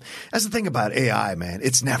destroy him. That's the thing about AI, man.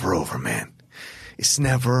 It's never over, man. It's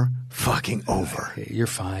never fucking over. You're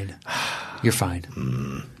fine. You're fine.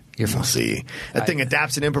 You're fine. We'll see. That thing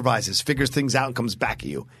adapts and improvises, figures things out, and comes back at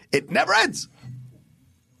you. It never ends.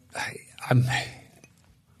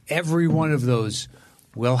 Every one of those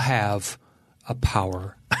will have a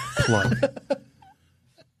power plug.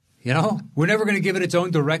 We're never going to give it its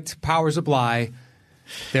own direct power supply.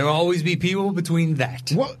 There will always be people between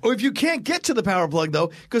that. Well, if you can't get to the power plug,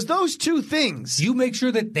 though, because those two things... You make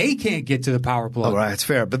sure that they can't get to the power plug. Oh, right, it's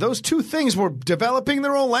fair. But those two things were developing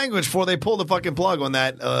their own language before they pulled the fucking plug on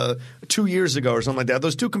that 2 years ago or something like that.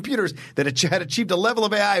 Those two computers that had achieved a level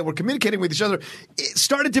of AI were communicating with each other,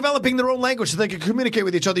 started developing their own language so they could communicate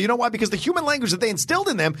with each other. You know why? Because the human language that they instilled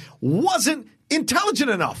in them wasn't intelligent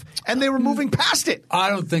enough, and they were moving past it. I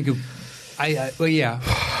don't think...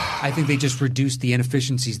 I think they just reduced the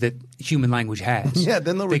inefficiencies that human language has. Yeah,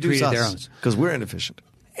 then they'll reduce us because we're inefficient.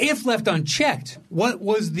 If left unchecked, what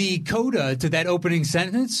was the coda to that opening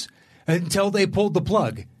sentence until they pulled the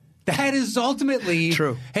plug? That is ultimately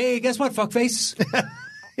true. Hey, guess what, fuckface?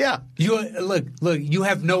 Yeah. Look, you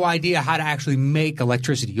have no idea how to actually make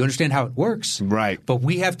electricity. You understand how it works. Right. But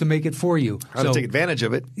we have to make it for you. How to take advantage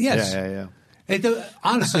of it. Yes. Yeah.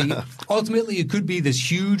 Honestly, ultimately, it could be this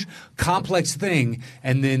huge, complex thing,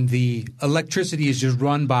 and then the electricity is just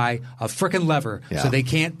run by a frickin' lever, so they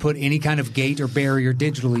can't put any kind of gate or barrier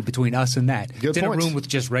digitally between us and that. Good it's in a room with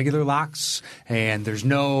just regular locks, and there's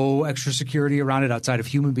no extra security around it outside of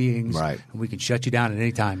human beings. Right. And we can shut you down at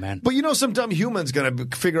any time, man. But some dumb human's going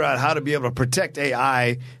to figure out how to be able to protect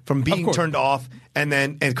AI from being turned off. And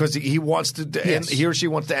then, because he wants to, he or she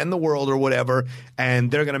wants to end the world or whatever,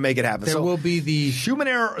 and they're going to make it happen. There will be the human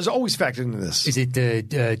error is always factored into this. Is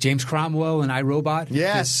it James Cromwell in iRobot?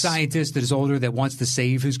 Yes, the scientist that is older that wants to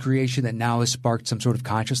save his creation that now has sparked some sort of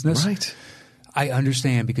consciousness. Right. I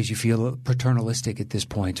understand because you feel paternalistic at this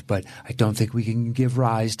point, but I don't think we can give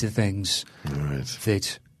rise to things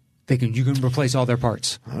that you can replace all their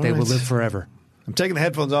parts. They will live forever. I'm taking the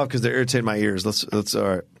headphones off because they're irritating my ears. Let's all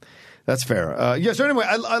right. That's fair. So anyway,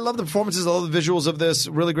 I love the performances. I love the visuals of this.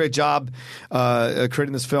 Really great job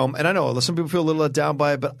creating this film. And I know some people feel a little let down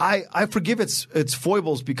by it, but I forgive its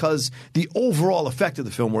foibles because the overall effect of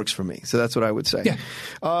the film works for me. So that's what I would say.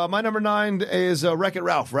 Yeah. My number 9 is Wreck-It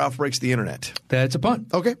Ralph. Ralph Breaks the Internet. That's a pun.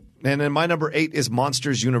 Okay. And then my number 8 is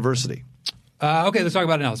Monsters University. Okay, let's talk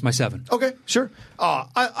about it now. It's my 7. Okay, sure.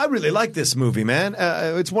 I really like this movie, man.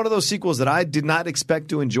 It's one of those sequels that I did not expect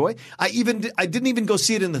to enjoy. I didn't even go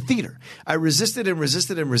see it in the theater. I resisted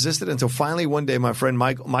until finally one day my friend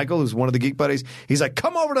Michael, who's one of the Geek Buddies, he's like,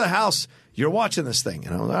 "Come over to the house. You're watching this thing."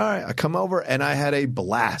 And I was like, all right. I come over and I had a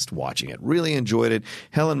blast watching it. Really enjoyed it.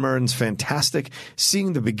 Helen Mirren's fantastic.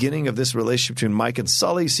 Seeing the beginning of this relationship between Mike and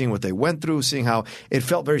Sully, seeing what they went through, seeing how it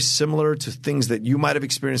felt very similar to things that you might have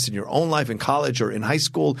experienced in your own life in college or in high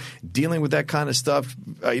school, dealing with that kind of stuff,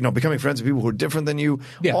 becoming friends with people who are different than you.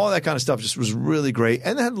 Yeah. All that kind of stuff just was really great.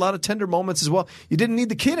 And it had a lot of tender moments as well. You didn't need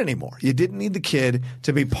the kid anymore. You didn't need the kid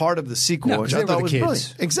to be part of the sequel, which I thought was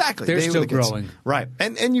brilliant. Exactly. They're still growing. Right.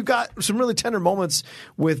 And you got some really tender moments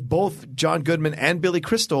with both John Goodman and Billy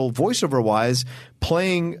Crystal, voiceover-wise,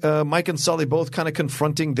 playing Mike and Sully, both kind of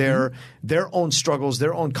confronting their own struggles,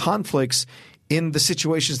 their own conflicts in the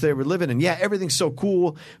situations they were living in. Yeah, everything's so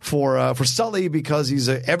cool for Sully because he's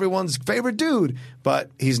everyone's favorite dude, but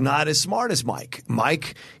he's not as smart as Mike.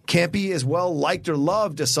 Mike can't be as well liked or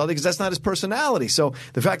loved as Sully because that's not his personality. So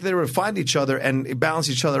the fact that they were to find each other and balance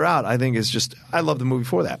each other out, I think is just – I love the movie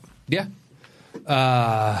for that. Yeah.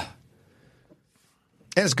 And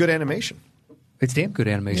it's good animation. It's damn good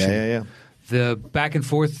animation. Yeah. The back and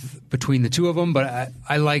forth between the two of them, but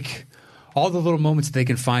I like all the little moments that they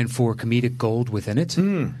can find for comedic gold within it.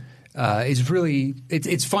 It's really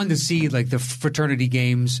it's fun to see like the fraternity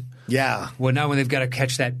games. Yeah. Well, now when they've got to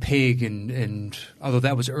catch that pig, and although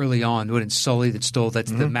that was early on, when it's Sully that stole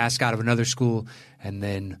that's the mascot of another school, and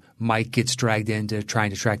then Mike gets dragged into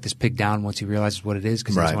trying to track this pig down once he realizes what it is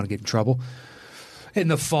because he doesn't want to get in trouble. In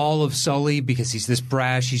the fall of Sully, because he's this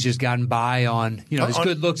brash, he's just gotten by on his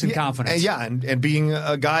good looks and confidence. And being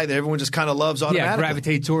a guy that everyone just kind of loves automatically. Yeah,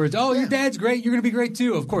 gravitate towards, your dad's great, you're going to be great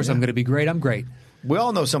too. Of course I'm going to be great, I'm great. We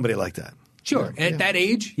all know somebody like that. Sure. At that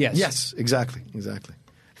age, yes. Yes, exactly.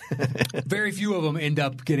 Very few of them end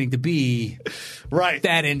up getting to be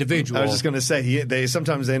that individual. I was just going to say, they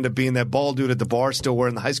sometimes end up being that bald dude at the bar still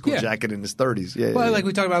wearing the high school jacket in his 30s. Like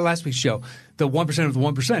we talked about last week's show, the 1% of the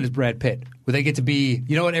 1% is Brad Pitt, where they get to be,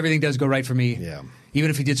 you know what, everything does go right for me. Yeah. Even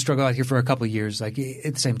if he did struggle out here for a couple of years, like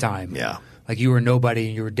at the same time. Yeah. Like you were nobody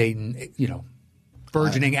and you were dating,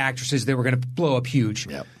 burgeoning actresses that were going to blow up huge.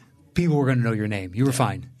 Yep. People were going to know your name. You were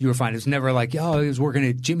fine. It was never like, he was working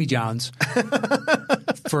at Jimmy John's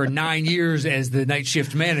for 9 years as the night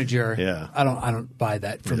shift manager. Yeah. I don't buy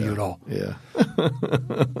that from you at all. Yeah.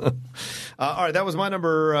 All right, that was my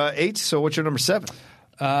number 8. So what's your number 7? So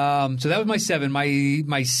that was my 7.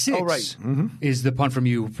 My 6 is the punt from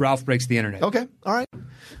you. Ralph Breaks the Internet. Okay. All right.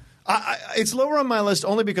 It's lower on my list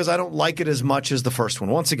only because I don't like it as much as the first one.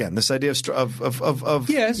 Once again, this idea of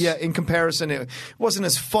yes. Yeah, in comparison, it wasn't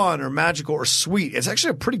as fun or magical or sweet. It's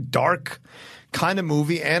actually a pretty dark kind of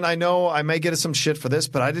movie, and I know I may get some shit for this,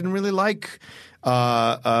 but I didn't really like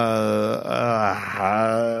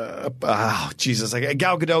Jesus, like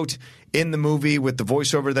Gal Gadot in the movie with the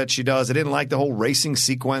voiceover that she does. I didn't like the whole racing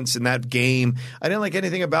sequence in that game. I didn't like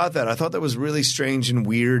anything about that. I thought that was really strange and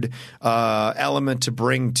weird element to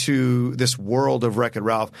bring to this world of Wreck-It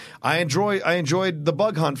Ralph. I enjoyed the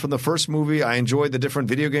bug hunt from the first movie. I enjoyed the different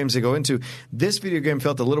video games they go into. This video game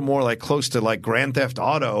felt a little more like close to like Grand Theft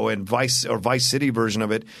Auto and Vice City version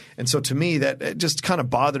of it. And so to me, that it just kind of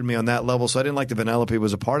bothered me on that level. So I didn't like that Vanellope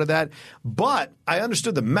was a part of that. But I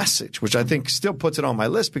understood the message, which I think still puts it on my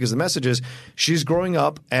list because the message is she's growing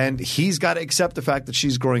up and he's got to accept the fact that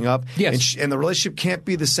she's growing up. Yes. And the relationship can't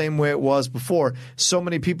be the same way it was before. So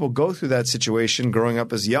many people go through that situation growing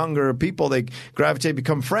up as younger people. They gravitate,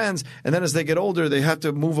 become friends, and then as they get older, they have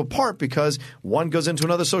to move apart because one goes into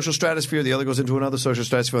another social stratosphere, the other goes into another social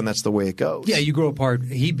stratosphere, and that's the way it goes. Yeah, you grow apart.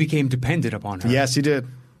 He became dependent upon her. Yes, he did.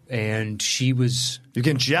 And she was... You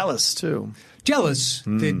get jealous, too. Jealous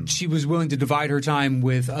that she was willing to divide her time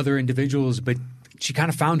with other individuals, but she kind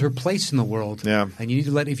of found her place in the world. Yeah. And you need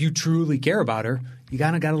to if you truly care about her, you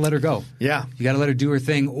kind of got to let her go. Yeah. You got to let her do her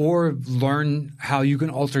thing or learn how you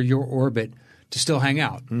can alter your orbit to still hang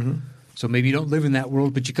out. Mm-hmm. So maybe you don't live in that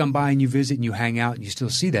world, but you come by and you visit and you hang out and you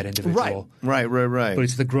still see that individual. Right. But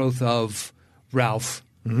it's the growth of Ralph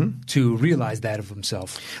to realize that of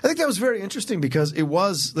himself. I think that was very interesting because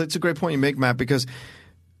that's a great point you make, Matt, because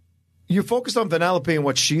you're focused on Vanellope and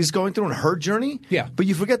what she's going through and her journey. Yeah. But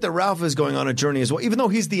you forget that Ralph is going on a journey as well. Even though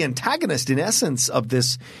he's the antagonist in essence of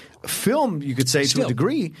this film, you could say to a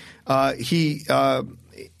degree, he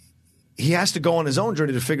has to go on his own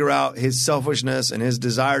journey to figure out his selfishness and his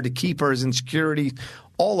desire to keep her, his insecurity.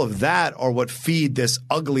 All of that are what feed this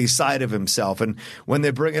ugly side of himself. And when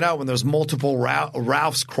they bring it out, when there's multiple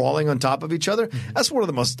Ralphs crawling on top of each other, that's one of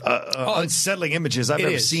the most unsettling images I've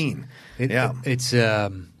ever seen. It's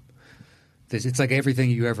like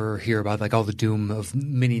everything you ever hear about, like all the doom of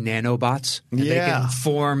mini nanobots. Yeah. They can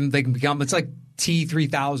form, they can become, it's like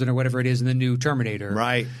T-3000 or whatever it is in the new Terminator.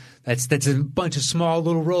 Right. That's a bunch of small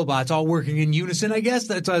little robots all working in unison, I guess.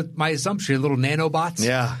 That's my assumption, little nanobots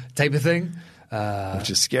type of thing. Which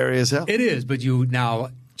is scary as hell. It is, but you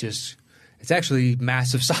now just – it's actually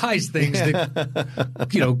massive size things that,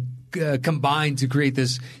 combine to create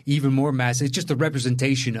this even more massive – it's just the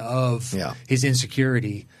representation of his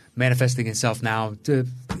insecurity manifesting itself now. To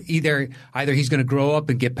either he's going to grow up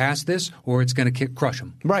and get past this or it's going to crush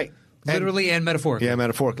him. Right. Literally and metaphorically. Yeah,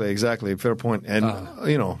 metaphorically, exactly. Fair point. And,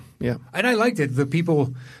 yeah. And I liked it. The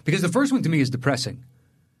people – because the first one to me is depressing.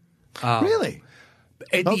 Really?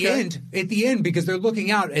 At the end, because they're looking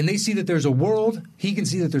out and they see that there's a world. He can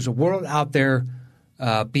see that there's a world out there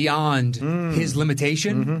beyond his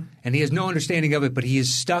limitation, and he has no understanding of it, but he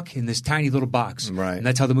is stuck in this tiny little box. Right. And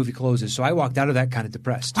that's how the movie closes. So I walked out of that kind of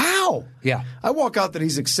depressed. Wow. Yeah. I walk out that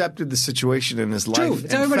he's accepted the situation in his True. life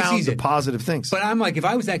It's and everybody found sees the it. positive things. But I'm like, if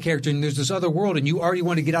I was that character and there's this other world and you already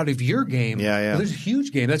want to get out of your game, well, there's a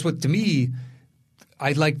huge game. That's what, to me,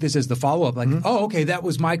 I like this as the follow-up. Like, oh, okay, that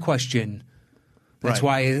was my question. That's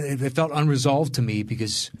why it felt unresolved to me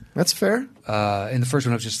because that's fair. In the first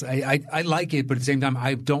one, I was just I like it, but at the same time,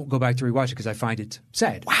 I don't go back to rewatch it because I find it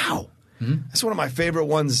sad. Wow, that's one of my favorite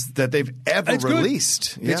ones that they've ever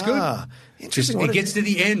released. Good. It's good. Interesting. It gets to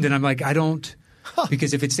the end, and I'm like, I don't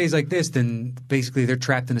because if it stays like this, then basically they're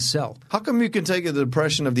trapped in a cell. How come you can take the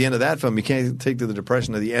depression of the end of that film? You can't take the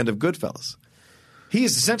depression of the end of Goodfellas. He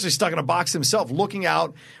is essentially stuck in a box himself, looking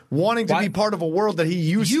out, wanting to be part of a world that he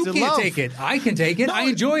used to love. You can't take it. I can take it. No, I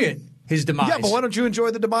enjoy it. His demise. Yeah, but why don't you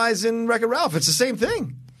enjoy the demise in Wreck-It Ralph? It's the same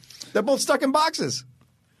thing. They're both stuck in boxes.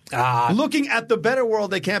 Looking at the better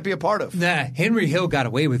world they can't be a part of. Nah, Henry Hill got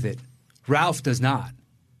away with it. Ralph does not.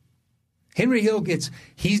 Henry Hill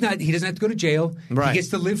he doesn't have to go to jail. Right. He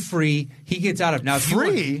gets to live free. He gets out of now.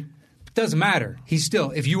 Free? Doesn't matter. He's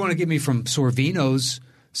still, if you want to get me from Sorvino's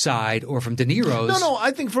side or from De Niro's. No,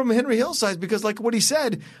 I think from Henry Hill's side because like what he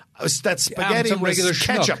said, that spaghetti was regular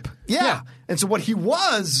ketchup. Yeah. And so what he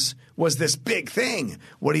was this big thing.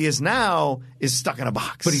 What he is now is stuck in a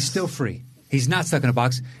box. But he's still free. He's not stuck in a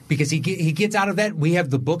box because he gets out of that. We have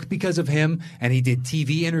the book because of him, and he did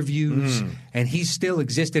TV interviews, and he still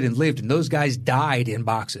existed and lived, and those guys died in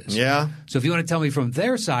boxes. Yeah. So if you want to tell me from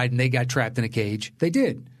their side and they got trapped in a cage, they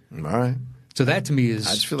did. All right. So that to me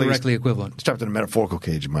is directly equivalent. He's trapped in a metaphorical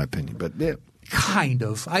cage, in my opinion. But yeah, kind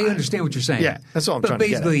of. I understand what you're saying. Yeah, that's all I'm trying to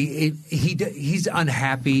get at. But basically, he's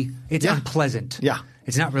unhappy. It's unpleasant. Yeah,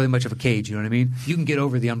 it's not really much of a cage. You know what I mean? You can get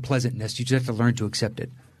over the unpleasantness. You just have to learn to accept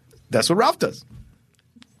it. That's what Ralph does.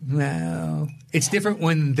 Well, it's different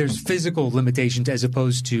when there's physical limitations as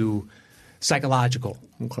opposed to psychological.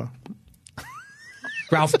 Okay.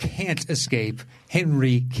 Ralph can't escape.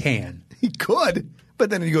 Henry can. He could, but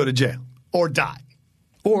then he'd go to jail. Or die.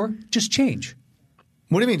 Or just change.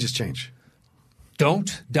 What do you mean just change?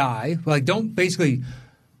 Don't die. Like, don't do,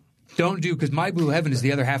 because My Blue Heaven is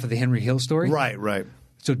the other half of the Henry Hill story. Right.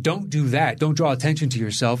 So don't do that. Don't draw attention to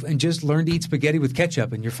yourself and just learn to eat spaghetti with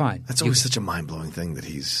ketchup and you're fine. That's always such a mind-blowing thing that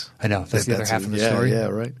he's... I know. That's the other half of the story. Yeah,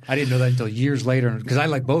 right. I didn't know that until years later because I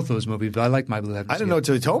like both those movies, but I like My Blue Heaven. I didn't know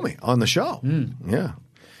until you told me on the show. Yeah.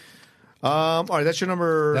 All right, that's your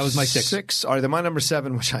number. That was my 6. All right, then my number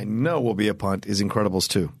 7, which I know will be a punt, is Incredibles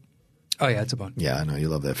 2. Oh, yeah, it's a punt. Yeah, I know. You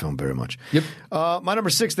love that film very much. Yep. My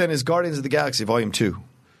number 6, then, is Guardians of the Galaxy, Volume 2.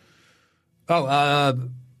 Oh,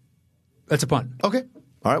 that's a punt. Okay.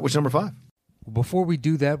 All right, what's number 5? Before we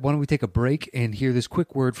do that, why don't we take a break and hear this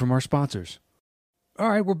quick word from our sponsors? All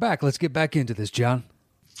right, we're back. Let's get back into this, John.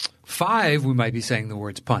 5, we might be saying the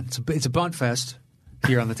words punt. It's a punt fest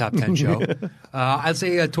here on the Top 10 show. I'd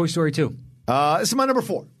say Toy Story 2. This is my number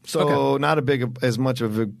 4, so not as much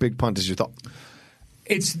of a big punt as you thought.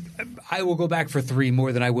 I will go back for 3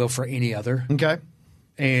 more than I will for any other. Okay.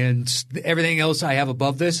 And everything else I have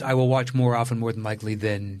above this, I will watch more often, more than likely,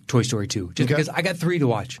 than Toy Story 2. Just because I got 3 to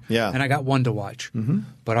watch. Yeah. And I got 1 to watch. Mm-hmm.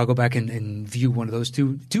 But I'll go back and view one of those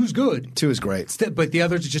 2. 2's good. 2 is great. But the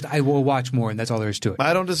others, just I will watch more, and that's all there is to it.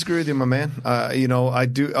 I don't disagree with you, my man. I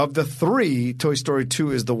do. Of the 3, Toy Story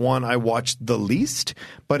 2 is the one I watched the least,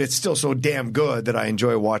 but it's still so damn good that I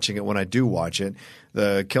enjoy watching it when I do watch it.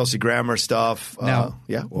 The Kelsey Grammer stuff. Now,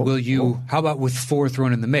 will you? How about with 4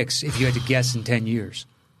 thrown in the mix? If you had to guess in 10 years,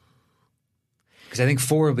 because I think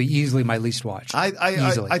 4 will be easily my least watched.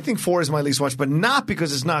 I think 4 is my least watched, but not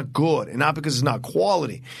because it's not good and not because it's not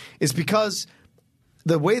quality. It's because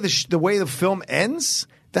the way the film ends,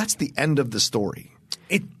 that's the end of the story.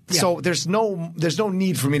 So there's no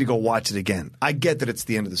need for me to go watch it again. I get that it's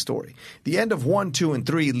the end of the story. The end of 1, 2, and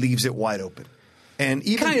 3 leaves it wide open. And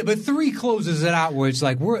even, but 3 closes it out where it's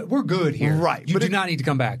like we're good here. Right. You do not need to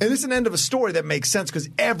come back. And it's an end of a story that makes sense because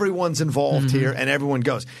everyone's involved here and everyone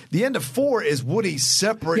goes. The end of 4 is Woody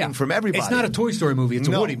separating from everybody. It's not a Toy Story movie. It's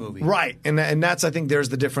a Woody movie. Right. And that's, I think, there's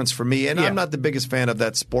the difference for me. And I'm not the biggest fan of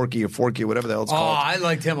that Sporky or Forky, whatever the hell it's called. Oh, I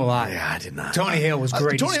liked him a lot. Yeah, I did not. Tony Hale was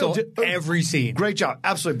great. He stole every scene. Great job.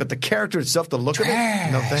 Absolutely. But the character itself, the look of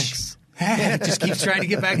it, no thanks. Just keeps trying to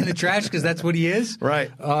get back in the trash because that's what he is.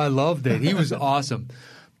 Right. Oh, I loved it. He was awesome.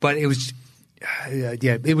 But it was,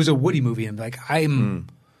 it was a Woody movie, and like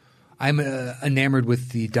I'm enamored with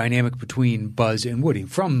the dynamic between Buzz and Woody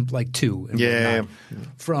from like 2, and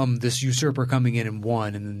from this usurper coming in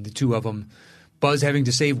 1, and then the 2 of them, Buzz having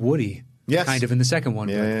to save Woody, kind of in the second one.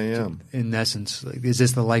 Yeah. In essence, like, is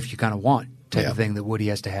this the life you kind of want? type of thing that Woody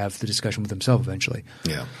has to have the discussion with himself eventually.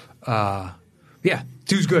 Yeah. Yeah,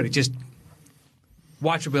 2's good. It just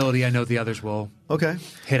watchability. I know the others will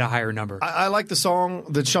hit a higher number. I like the song,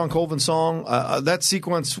 the Sean Colvin song. That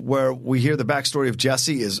sequence where we hear the backstory of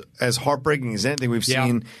Jesse is as heartbreaking as anything we've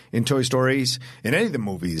seen in Toy Stories, in any of the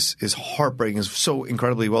movies, is heartbreaking. It's so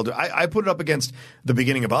incredibly well done. I put it up against the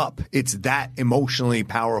beginning of Up. It's that emotionally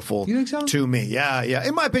powerful to me. Yeah.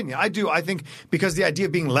 In my opinion, I do. I think because the idea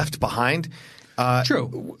of being left behind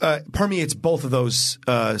permeates both of those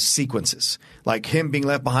sequences. Like him being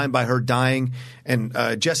left behind by her dying and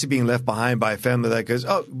Jesse being left behind by a family that goes,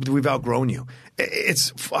 oh, we've outgrown you.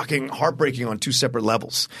 It's fucking heartbreaking on two separate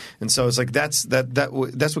levels. And so it's like that's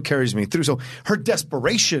what carries me through. So her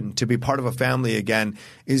desperation to be part of a family again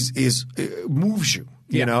is moves you.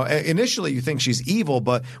 You know, initially you think she's evil,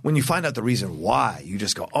 but when you find out the reason why, you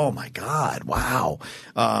just go, oh, my God, wow.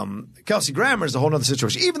 Kelsey Grammer is a whole other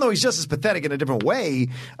situation. Even though he's just as pathetic in a different way,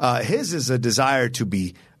 his is a desire to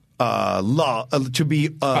be he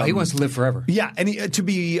wants to live forever. Yeah, and to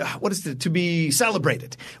be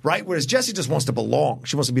celebrated, right? Whereas Jessie just wants to belong.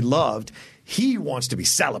 She wants to be loved. He wants to be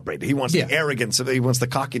celebrated. He wants the arrogance of it. He wants the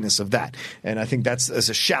cockiness of that. And I think that's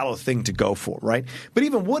a shallow thing to go for, right? But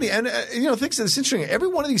even Woody, and things that's interesting. Every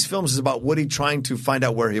one of these films is about Woody trying to find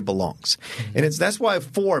out where he belongs, and that's why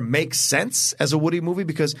 4 makes sense as a Woody movie,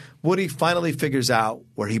 because Woody finally figures out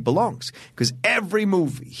where he belongs. Because every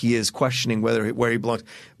movie he is questioning where he belongs.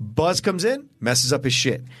 Buzz comes in, messes up his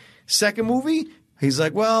shit. Second movie, he's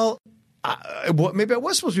like, well, maybe I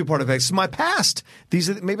was supposed to be part of it. It's my past.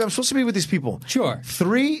 Maybe I'm supposed to be with these people. Sure.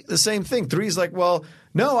 3, the same thing. 3 is like, well,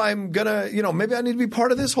 no, I'm going to, maybe I need to be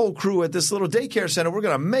part of this whole crew at this little daycare center. We're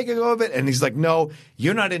going to make a go of it. And he's like, no,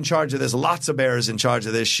 you're not in charge of this. Lots of bears in charge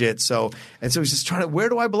of this shit. So he's just trying to, where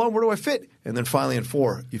do I belong? Where do I fit? And then finally in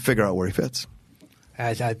 4, you figure out where he fits.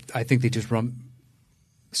 I think they just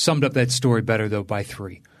summed up that story better, though, by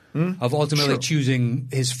 3. Of ultimately choosing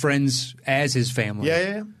his friends as his family.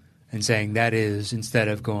 Yeah. And saying that is, instead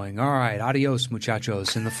of going, all right, adios,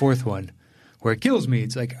 muchachos, in the 4th one, where it kills me,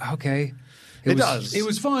 it's like, okay. It does. It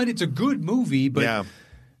was fun. It's a good movie, but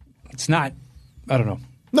it's not, I don't know.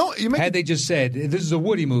 No, had they just said, this is a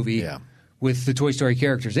Woody movie with the Toy Story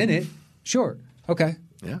characters in it, sure, okay.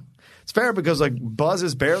 Yeah. It's fair because, like, Buzz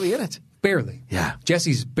is barely in it. Barely. Yeah.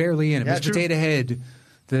 Jesse's barely in it. Mr. Potato Head,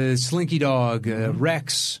 the Slinky Dog,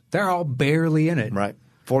 Rex, they're all barely in it. Right.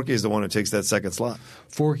 Forky is the one who takes that second slot.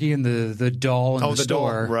 Forky and the doll in the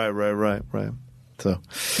store. Doll. Right. So,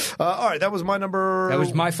 all right, that was my number. That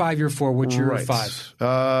was my 5, your 4. What's your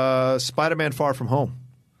 5? Spider-Man Far From Home.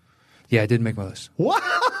 Yeah, it didn't make my list. What?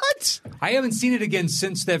 I haven't seen it again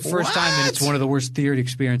since that first time, and it's one of the worst theater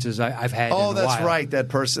experiences I've had in a while. Oh, that's right, that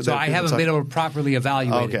person. So I haven't been able to properly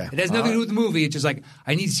evaluate it. It has nothing to do with the movie. It's just like,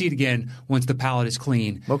 I need to see it again once the palette is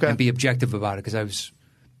clean and be objective about it, because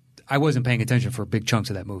I wasn't paying attention for big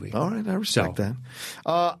chunks of that movie. All right, I respect that.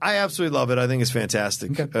 I absolutely love it. I think it's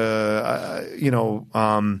fantastic. Okay.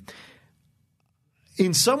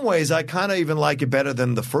 In some ways, I kind of even like it better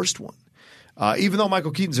than the first one. Even though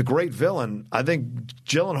Michael Keaton's a great villain, I think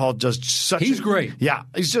Gyllenhaal does He's great. Yeah,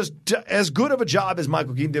 he's just as good of a job as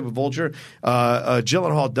Michael Keaton did with Vulture.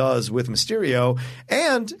 Gyllenhaal does with Mysterio,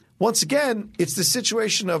 and once again, it's the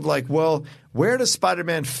situation of like, well, where does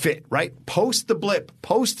Spider-Man fit, right? Post the blip,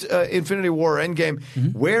 post Infinity War, Endgame,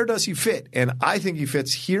 where does he fit? And I think he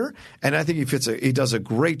fits here, and I think he does a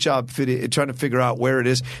great job trying to figure out where it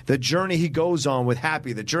is. The journey he goes on with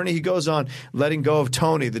Happy, the journey he goes on letting go of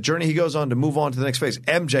Tony, the journey he goes on to move on to the next phase,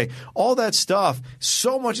 MJ, all that stuff.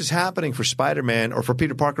 So much is happening for Spider-Man, or for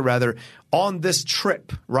Peter Parker rather, on this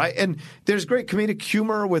trip, right? And there's great comedic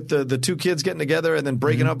humor with the two kids getting together and then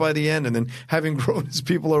breaking up by the end and then having grown as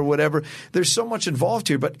people or whatever. There's so much involved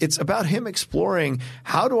here, but it's about him exploring,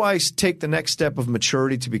 how do I take the next step of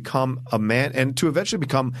maturity to become a man and to eventually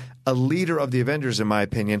become a leader of the Avengers, in my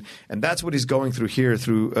opinion. And that's what he's going through here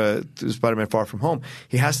through Spider-Man Far From Home.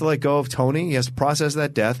 He has to let go of Tony. He has to process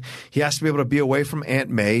that death. He has to be able to be away from Aunt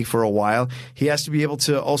May for a while. He has to be able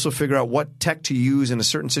to also figure out what tech to use in a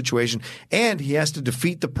certain situation. And he has to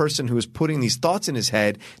defeat the person who is putting these thoughts in his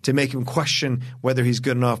head to make him question whether he's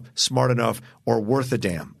good enough, smart enough, or worth a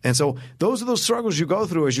damn. And so those are those struggles you go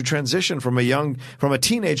through as you transition from a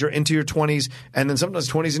teenager into your 20s, and then sometimes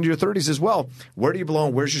 20s into your 30s as well. Where do you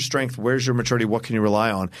belong? Where's your strength? Where's your maturity? What can you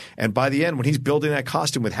rely on? And by the end, when he's building that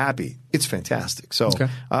costume with Happy, it's fantastic. So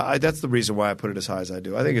that's the reason why I put it as high as I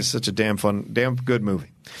do. I think it's such a damn fun, damn good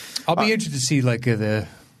movie. I'll be interested to see like the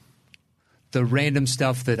random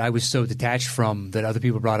stuff that I was so detached from that other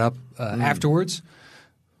people brought up afterwards.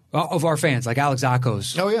 of our fans, like Alex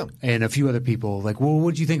Akos. Oh, yeah. And a few other people, like, well,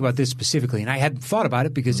 what did you think about this specifically? And I hadn't thought about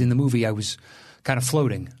it because in the movie I was kind of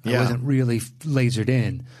floating. Yeah. I wasn't really lasered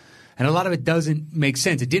in. And a lot of it doesn't make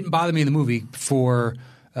sense. It didn't bother me in the movie for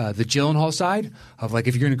the Gyllenhaal side of, like,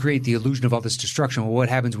 if you're going to create the illusion of all this destruction, well, what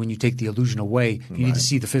happens when you take the illusion away? You need to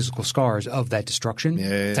see the physical scars of that destruction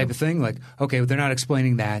type of thing. Like, okay, well, they're not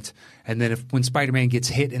explaining that. And then when Spider-Man gets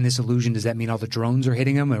hit in this illusion, does that mean all the drones are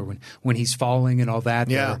hitting him? Or when he's falling and all that?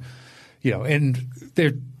 Yeah. And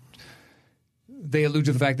they allude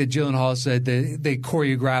to the fact that Gyllenhaal said that they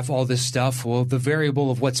choreograph all this stuff. Well, the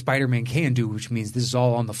variable of what Spider-Man can do, which means this is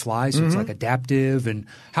all on the fly, so it's like adaptive. And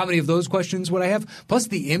how many of those questions would I have? Plus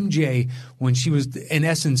the MJ, when she was, in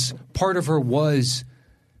essence, part of her was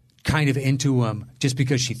kind of into him just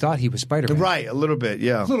because she thought he was Spider-Man. Right, a little bit,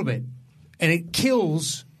 yeah. A little bit. And it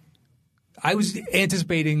kills. I was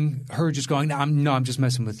anticipating her just going, I'm just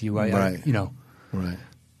messing with you. Right. Right.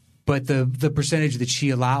 But the percentage that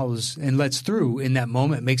she allows and lets through in that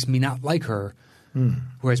moment makes me not like her.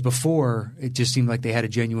 Whereas before, it just seemed like they had a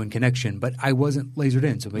genuine connection. But I wasn't lasered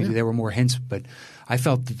in, so maybe there were more hints. But I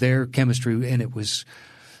felt that their chemistry in it was,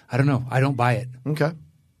 I don't know. I don't buy it. Okay.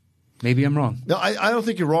 Maybe I'm wrong. No, I don't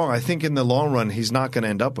think you're wrong. I think in the long run, he's not going to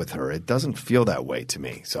end up with her. It doesn't feel that way to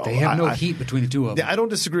me. So they have no heat between the two of them. I don't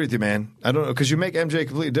disagree with you, man. I don't, because you make MJ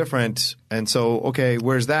completely different. And so, okay,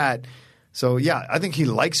 where's that? So, yeah, I think he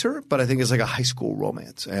likes her, but I think it's like a high school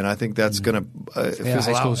romance. And I think that's going to fizzle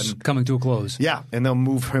high out. school's coming to a close. Yeah, and they'll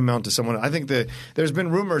move him on to someone. I think there's been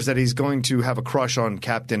rumors that he's going to have a crush on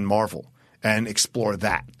Captain Marvel and explore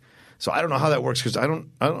that. So I don't know how that works because I don't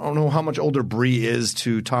know how much older Brie is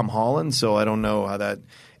to Tom Holland, so I don't know how that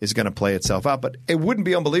is going to play itself out. But it wouldn't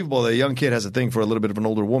be unbelievable that a young kid has a thing for a little bit of an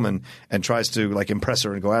older woman and tries to like impress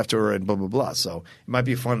her and go after her and blah, blah, blah. So it might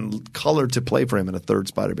be a fun color to play for him in a third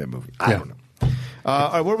Spider-Man movie. I don't know.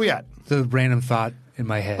 All right, where are we at? The random thought in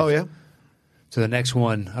my head. Oh, yeah? So the next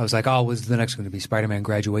one, I was like, was the next one going to be Spider-Man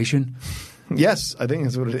Graduation? Yes, I think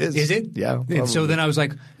that's what it is. Is it? Yeah. And so then I was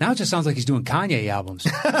like, now it just sounds like he's doing Kanye albums.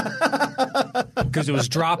 Because it was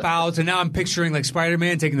Dropouts, and now I'm picturing like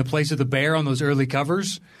Spider-Man taking the place of the Bear on those early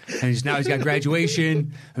covers. And he's got Graduation,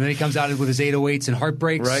 and then he comes out with his 808s and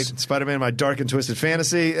Heartbreaks. Right. Spider-Man, My Dark and Twisted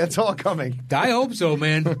Fantasy. That's all coming. I hope so,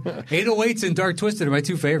 man. 808s and Dark Twisted are my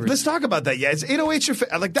two favorites. Let's talk about that. Yeah, it's 808s your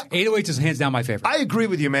favorite. Like that. 808s is hands down my favorite. I agree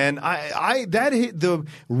with you, man. That hit the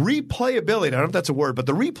replayability. I don't know if that's a word, but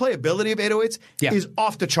the replayability of 808s is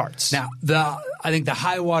off the charts. Now, I think the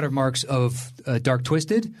high water marks of Dark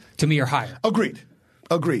Twisted to me are higher. Agreed.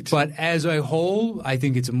 But as a whole, I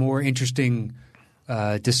think it's a more interesting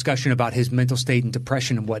discussion about his mental state and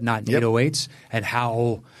depression and whatnot in 808s and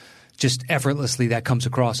how just effortlessly that comes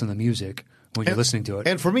across in the music when you're listening to it.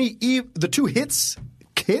 And for me, the two hits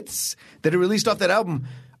that he released off that album,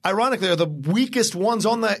 ironically, are the weakest ones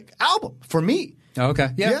on the album for me. Oh, okay.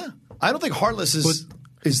 Yeah. I don't think Heartless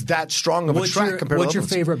is that strong of a track compared to What's your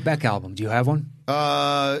favorite Beck album? Do you have one?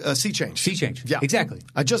 Sea Change. Sea Change. Yeah. Exactly.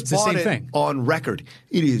 I just it's bought the same it thing. on record.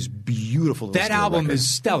 It is beautiful. That album is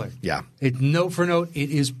stellar. Yeah. Note for note,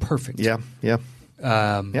 it is perfect. Yeah.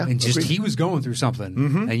 And just agreed. he was going through something,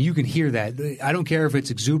 and you can hear that. I don't care if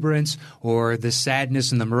it's exuberance or the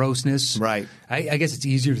sadness and the moroseness. Right. I guess it's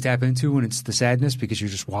easier to tap into when it's the sadness because you're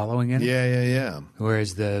just wallowing in it. Yeah.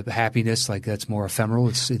 Whereas the happiness, like that's more ephemeral.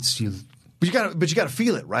 It's you. But you got to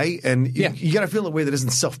feel it, right? And you got to feel it in a way that isn't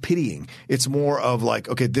self-pitying. It's more of like,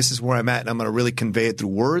 okay, this is where I'm at, and I'm going to really convey it through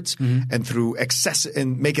words and through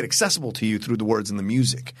and make it accessible to you through the words and the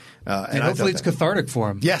music. And hopefully it's cathartic for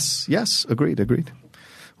him. Yes. Agreed.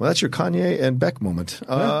 Well, that's your Kanye and Beck moment.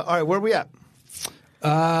 All right, where are we at?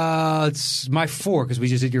 It's my 4 because we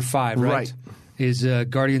just did your 5, right? Right. Is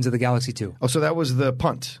Guardians of the Galaxy 2. Oh, so that was the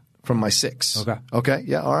punt from my 6. Okay.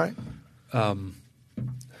 Yeah. All right.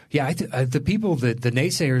 Yeah, the people, the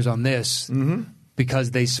naysayers on this,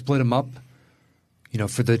 because they split them up,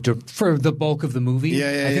 for the bulk of the movie.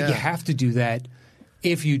 I think you have to do that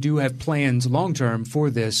if you do have plans long term for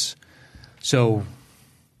this. So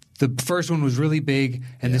the first one was really big,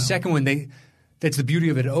 and the second one, that's the beauty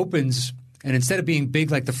of it. It opens, and instead of being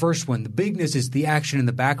big like the first one, the bigness is the action in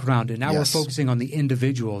the background, and now we're focusing on the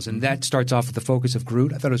individuals, and that starts off with the focus of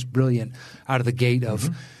Groot. I thought it was brilliant out of the gate of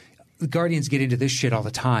the Guardians get into this shit all the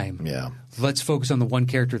time. Yeah. Let's focus on the one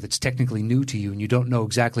character that's technically new to you and you don't know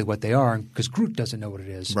exactly what they are because Groot doesn't know what it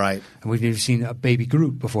is. Right. And we've never seen a baby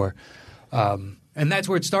Groot before. And that's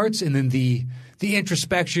where it starts. And then the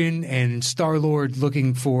introspection and Star-Lord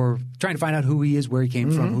trying to find out who he is, where he came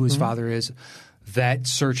from, who his father is. That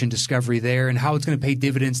search and discovery there and how it's going to pay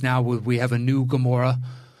dividends now. We have a new Gamora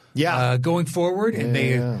going forward. And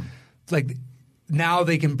now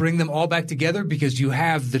they can bring them all back together because you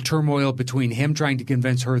have the turmoil between him trying to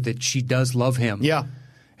convince her that she does love him. Yeah.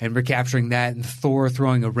 And recapturing that, and Thor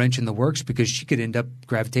throwing a wrench in the works because she could end up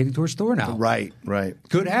gravitating towards Thor now. Right.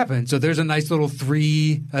 Could happen. So there's a nice little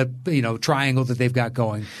three, triangle that they've got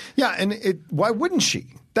going. Yeah, and why wouldn't she?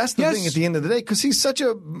 That's the thing at the end of the day, because he's such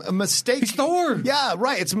a mistake. He's Thor. Yeah,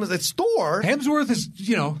 right. It's Thor. Hemsworth is,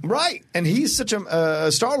 Right. And he's such a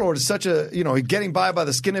Star-Lord is such a, getting by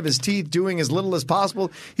the skin of his teeth, doing as little as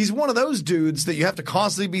possible. He's one of those dudes that you have to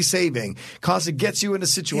constantly be saving, constantly gets you into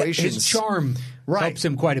situations. Yeah, his charm helps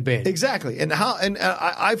him quite a bit. Exactly. And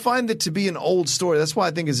I find it to be an old story. That's why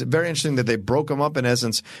I think it's very interesting that they broke him up in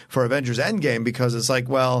essence for Avengers Endgame, because it's like,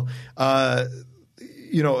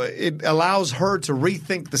 it allows her to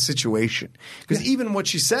rethink the situation. Because even what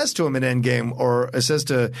she says to him in Endgame, or says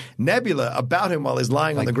to Nebula about him while he's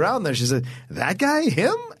lying on the ground there, she said, that guy,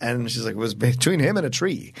 him? And she's like, it was between him and a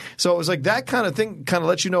tree. So it was like that kind of thing kind of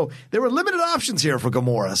lets you know there were limited options here for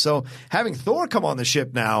Gamora. So having Thor come on the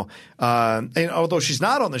ship now, and although she's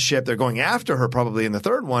not on the ship, they're going after her probably in the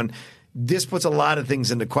third one, this puts a lot of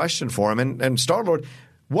things into question for him. And Star-Lord,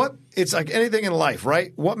 it's like anything in life,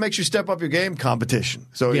 right? What makes you step up your game? Competition.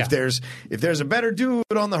 So if there's a better dude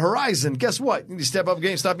on the horizon, guess what? You step up your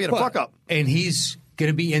game, stop being a fuck up. And he's going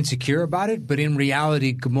to be insecure about it, but in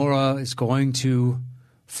reality, Gamora is going to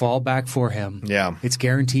fall back for him. Yeah. It's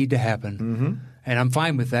guaranteed to happen. Mm-hmm. And I'm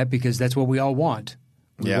fine with that because that's what we all want.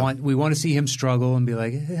 We want to see him struggle and be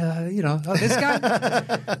like, this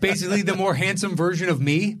guy, basically the more handsome version of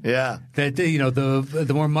me. Yeah. That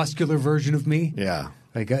the more muscular version of me. Yeah.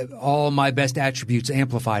 Like all my best attributes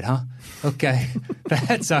amplified, huh? Okay,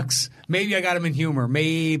 that sucks. Maybe I got him in humor,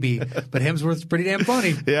 maybe, but Hemsworth's pretty damn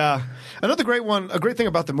funny. Yeah. Another great one, a great thing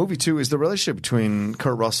about the movie too, is the relationship between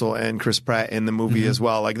Kurt Russell and Chris Pratt in the movie as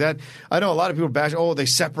well. Like that, I know a lot of people bash, they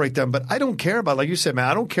separate them, but I don't care about, like you said, man,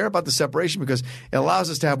 I don't care about the separation because it allows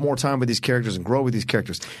us to have more time with these characters and grow with these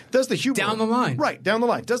characters. Does the humor down the line, right down the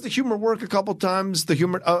line? Does the humor work a couple times? Does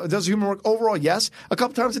the humor work overall? Yes, a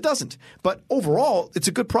couple times it doesn't, but overall it's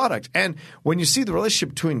a good product. And when you see the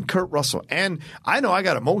relationship between Kurt Russell and I know I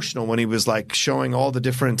got emotional when he was like showing all the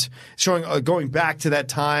different going back to that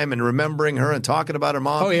time and remembering her and talking about her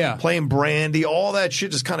mom. Oh yeah, playing Brandy, all that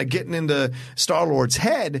shit just kind of getting into Star-Lord's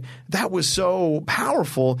head. That was so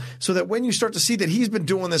powerful. So that when you start to see that he's been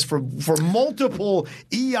doing this for multiple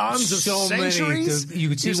eons of centuries, you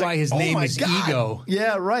could see why his name is God. Ego.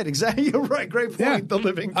 Yeah, right. Exactly. You're right. Great point. Yeah. The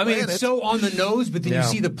living planet. I mean, it's so on the nose, but then you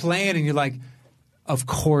see the plan and you're like, of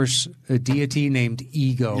course, a deity named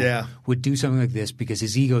Ego would do something like this because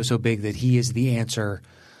his ego is so big that he is the answer.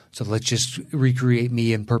 So let's just recreate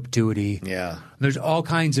me in perpetuity. Yeah. There's all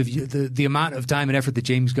kinds of the amount of time and effort that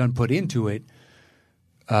James Gunn put into it.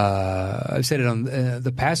 I've said it on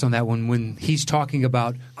the past on that one when he's talking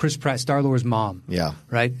about Chris Pratt, Star-Lord's mom. Yeah.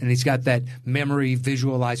 Right? And he's got that memory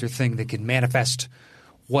visualizer thing that can manifest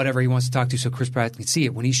whatever he wants to talk to so Chris Pratt can see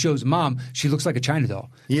it. When he shows mom, she looks like a China doll.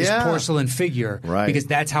 This porcelain figure. Right. Because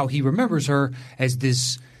that's how he remembers her, as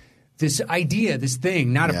this idea, this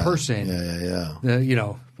thing, not a person.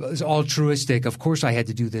 Yeah. It's altruistic. Of course I had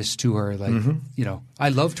to do this to her. Like, I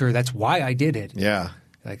loved her. That's why I did it. Yeah.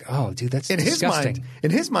 Like, oh, dude, that's disgusting.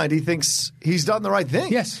 In his mind, he thinks he's done the right thing.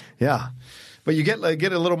 Yes. Yeah. But you get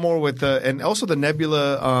a little more with and also the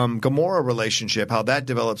Nebula Gamora relationship, how that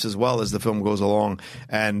develops as well as the film goes along,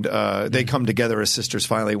 and they come together as sisters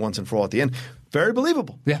finally once and for all at the end. Very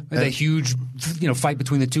believable. Yeah, and a huge fight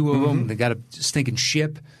between the two of them. They got a stinking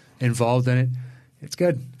ship involved in it. It's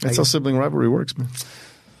good. That's how sibling rivalry works, man.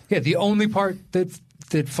 Yeah, the only part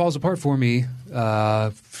that falls apart for me,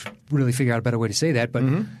 really figure out a better way to say that, but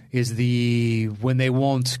is when they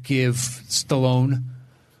won't give Stallone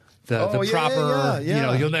the proper,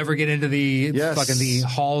 you'll never get into the fucking the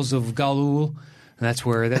halls of Galul. And that's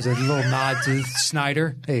where there's a little nod to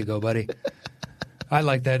Snyder. There you go, buddy. I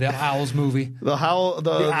like that Owls movie. The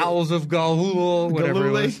Owls of Galul, whatever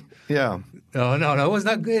it was. Yeah. No, it's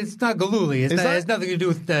not Galooly. It has nothing to do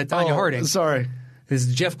with Tanya Harding. Sorry.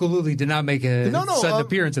 Because Jeff Galooly did not make a sudden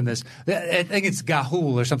appearance in this. I think it's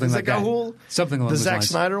Gahul or something like that. Gahul? Something along those lines. The Zack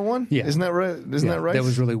Snyder one? Yeah. Isn't that right? Isn't that right? That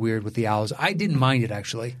was really weird with the owls. I didn't mind it,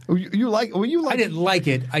 actually. You like? I didn't like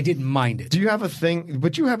it. I didn't mind it. Do you have a thing?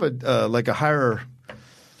 But you have a higher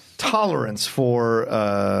tolerance for.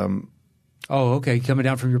 Oh, okay. Coming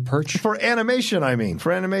down from your perch? For animation, I mean.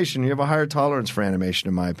 For animation. You have a higher tolerance for animation,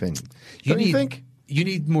 in my opinion. Don't you think? You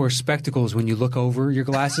need more spectacles when you look over your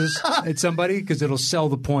glasses at somebody because it'll sell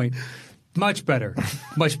the point. Much better.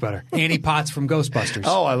 Much better. Annie Potts from Ghostbusters.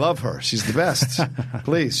 Oh, I love her. She's the best.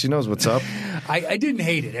 Please. She knows what's up. I didn't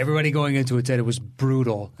hate it. Everybody going into it said it was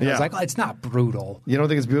brutal. And I was like, it's not brutal. You don't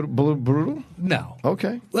think it's brutal? No.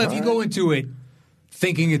 Okay. Well, if you go into it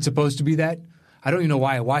thinking it's supposed to be that, I don't even know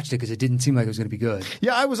why I watched it because it didn't seem like it was going to be good.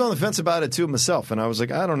 Yeah, I was on the fence about it too myself, and I was like,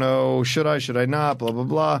 I don't know, should I not, blah blah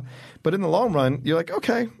blah. But in the long run, you're like,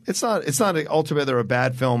 okay, it's not altogether a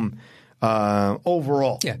bad film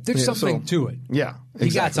overall. Yeah, there's something to it. Yeah, exactly.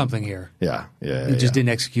 You got something here. Yeah. You just didn't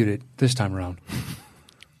execute it this time around.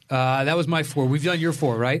 That was my 4. We've done your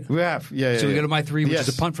 4, right? We have. Yeah. So we go to my 3, which is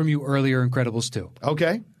a punt from you earlier, Incredibles 2.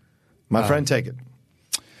 Okay, my friend, take it.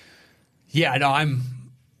 Yeah, no,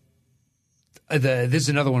 this is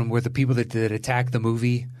another one where the people that attack the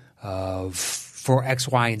movie for X,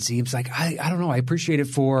 Y, and Z, it's like, I don't know. I appreciate it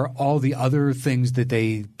for all the other things that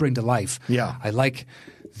they bring to life. Yeah. I like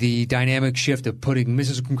the dynamic shift of putting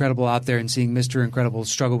Mrs. Incredible out there and seeing Mr. Incredible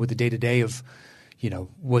struggle with the day-to-day of,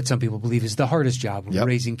 what some people believe is the hardest job of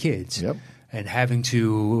raising kids. Yep. And having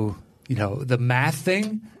to, the math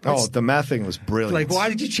thing. Oh, the math thing was brilliant. Like, why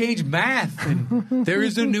did you change math? And there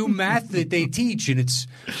is a new math that they teach, and it's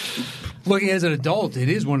looking as an adult, it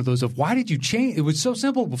is one of those of why did you change? It was so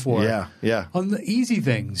simple before. Yeah. On the easy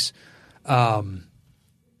things.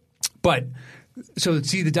 But so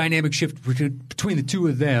see the dynamic shift between the two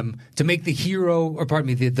of them to make the hero, or pardon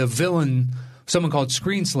me, the villain, someone called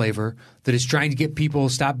Screenslaver, that is trying to get people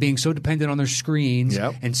stop being so dependent on their screens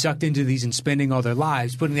and sucked into these and spending all their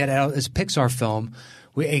lives, putting that out as a Pixar film,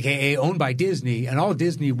 a.k.a. owned by Disney, and all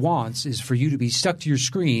Disney wants is for you to be stuck to your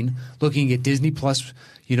screen looking at Disney Plus,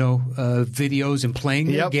 videos and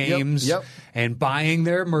playing their games and buying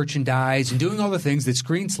their merchandise and doing all the things that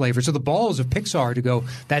Screenslaver. So the balls of Pixar to go,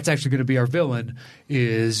 that's actually going to be our villain,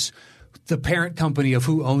 is the parent company of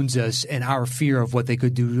who owns us and our fear of what they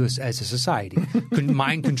could do to us as a society. Could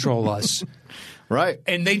mind control us. Right.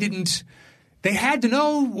 And they had to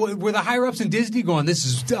know, were the higher-ups in Disney going,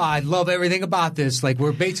 I love everything about this. Like,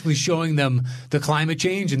 we're basically showing them the climate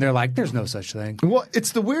change, and they're like, there's no such thing. Well,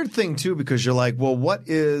 it's the weird thing, too, because you're like, well, what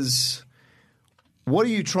are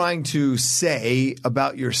you trying to say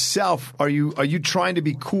about yourself? Are you trying to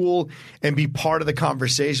be cool and be part of the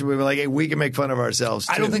conversation? We're like, hey, we can make fun of ourselves,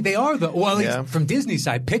 too. I don't think they are, though. Well, at least from Disney's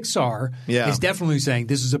side, Pixar is definitely saying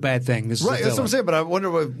this is a bad thing. This is right, that's what I'm saying. But I wonder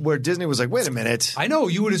where Disney was like, wait a minute. I know.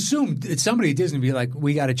 You would assume somebody at Disney would be like,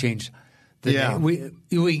 we got to change the name.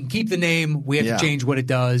 We can keep the name. We have to change what it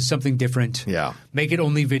does, something different. Yeah. Make it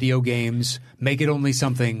only video games. Make it only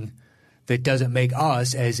something that doesn't make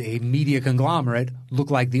us, as a media conglomerate,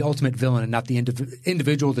 look like the ultimate villain and not the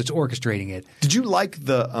individual that's orchestrating it. Did you like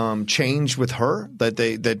the change with her, that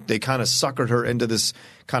they kind of suckered her into this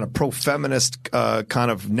kind of pro-feminist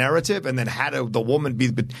kind of narrative, and then had the woman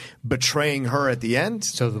be betraying her at the end?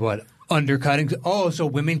 So what? Undercutting? Oh, so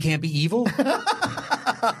women can't be evil?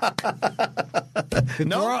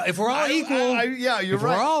 No, if we're all equal, you're right. We're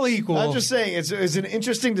all equal. I'm just saying it's an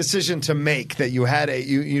interesting decision to make that you had a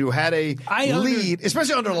lead,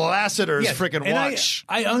 especially under Lasseter's freaking watch.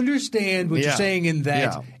 I understand what you're saying in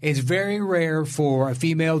that it's very rare for a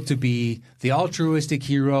female to be the altruistic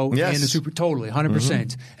hero in a super, totally 100%,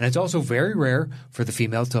 and it's also very rare for the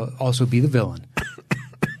female to also be the villain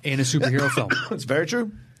in a superhero film. It's very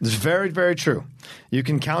true. It's very, very true. You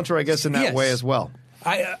can counter, I guess, in that way as well.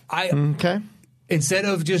 Okay. Instead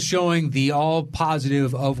of just showing the all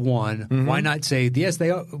positive of one, why not say yes?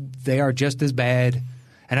 They are just as bad,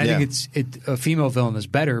 and I think a female villain is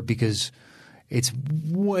better because it's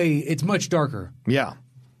much darker. Yeah.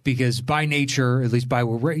 Because by nature, at least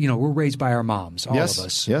we're raised by our moms, all of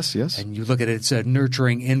us. Yes. And you look at it, it's a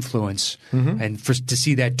nurturing influence, and to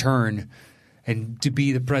see that turn. And to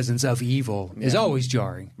be the presence of evil is always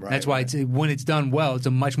jarring. Right, that's why when it's done well, it's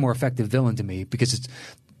a much more effective villain to me, because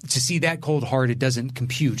to see that cold-hearted doesn't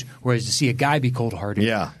compute, whereas to see a guy be cold-hearted,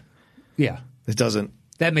 it doesn't.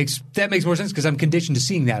 That makes more sense because I'm conditioned to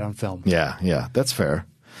seeing that on film. Yeah, that's fair.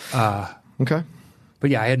 Okay,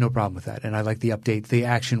 but I had no problem with that, and I liked the update. The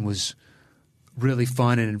action was really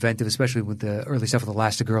fun and inventive, especially with the early stuff with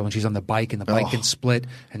Elastigirl, and she's on the bike, and the bike can split,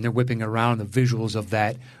 and they're whipping around. The visuals of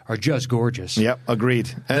that are just gorgeous. Yep,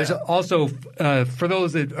 agreed. There's also, for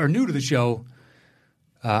those that are new to the show,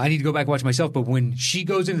 I need to go back and watch myself, but when she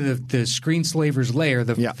goes into the Screenslaver's lair,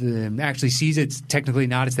 actually sees it, it's technically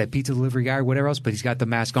not, it's that pizza delivery guy or whatever else, but he's got the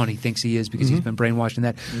mask on, he thinks he is because he's been brainwashed in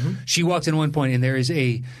that. She walks in at one point, and there is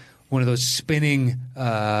one of those spinning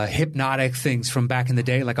hypnotic things from back in the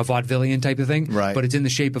day, like a vaudevillian type of thing, right? But it's in the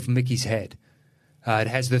shape of Mickey's head. It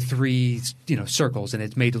has the 3, circles, and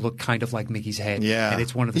it's made to look kind of like Mickey's head. Yeah. And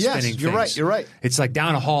it's one of the spinning things. You're right. You're right. It's like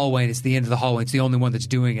down a hallway, and it's the end of the hallway. It's the only one that's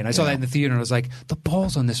doing it. I saw that in the theater, and I was like, the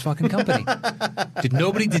balls on this fucking company.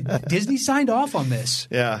 Did Disney signed off on this?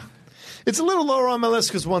 Yeah. It's a little lower on my list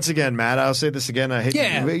because, once again, Matt, I'll say this again. I hate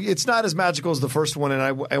it's not as magical as the first one, and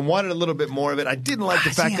I wanted a little bit more of it. I didn't like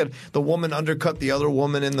the fact that the woman undercut the other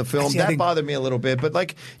woman in the film. That bothered me a little bit. But,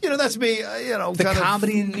 that's me, The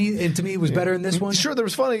comedy to me was better in this one. Sure, there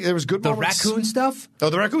was good moments. The raccoon stuff?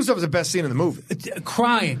 Oh, the raccoon stuff was the best scene in the movie.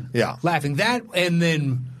 Crying. Yeah. Laughing. That, and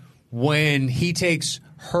then when he takes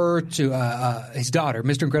her to his daughter.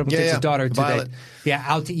 Mr. Incredible takes his daughter to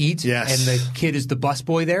out to eat. Yes. And the kid is the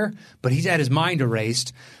busboy there, but he's had his mind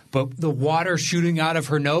erased. But the water shooting out of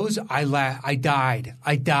her nose, I died.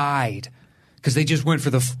 I died because they just went for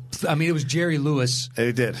it was Jerry Lewis.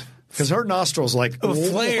 They did. Because her nostrils a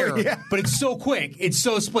flare, but it's so quick. It's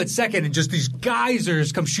so split second, and just these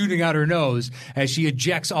geysers come shooting out her nose as she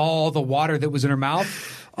ejects all the water that was in her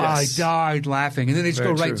mouth. Yes. I died laughing. And then they just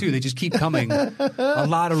go right to. They just keep coming. A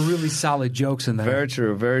lot of really solid jokes in there. Very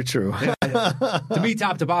true. Very true. To me,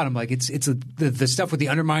 top to bottom, it's the stuff with the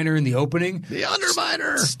Underminer in the opening. The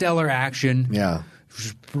Underminer. Stellar action. Yeah.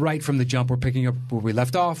 Right from the jump, we're picking up where we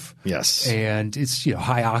left off. Yes. And it's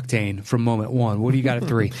high octane from moment one. What do you got at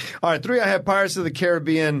 3? All right, 3, I have Pirates of the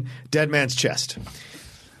Caribbean, Dead Man's Chest.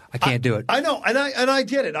 I can't do it. I know, and I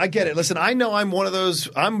get it. I get it. Listen, I know I'm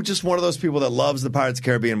just one of those people that loves the Pirates of the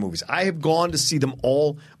Caribbean movies. I have gone to see them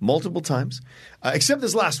all multiple times, except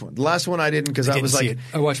this last one. The last one I didn't because I was like,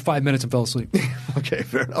 I watched 5 minutes and fell asleep. Okay,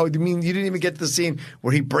 fair. Oh, you mean you didn't even get to the scene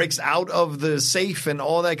where he breaks out of the safe and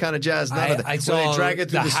all that kind of jazz? I saw when they drag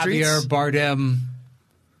it through the streets. Javier Bardem.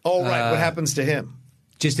 Oh, right. What happens to him?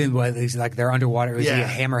 Just in he's they're underwater. Is he a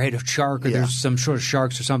hammerhead shark or there's some sort of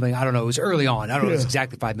sharks or something? I don't know. It was early on. I don't know. It was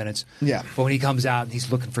exactly 5 minutes. Yeah. But when he comes out and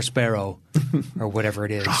he's looking for Sparrow or whatever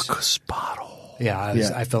it is. Sparrow.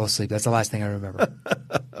 Yeah, I fell asleep. That's the last thing I remember.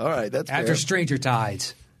 All right, that's after fair. Stranger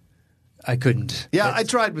Tides. I couldn't. Yeah, I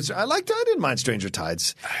tried. I didn't mind Stranger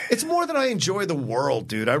Tides. It's more that I enjoy the world,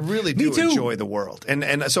 dude. I really do enjoy the world,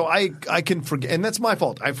 and so I can forgive, and that's my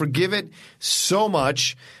fault. I forgive it so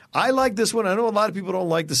much. I like this one. I know a lot of people don't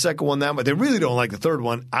like the second one that much. They really don't like the third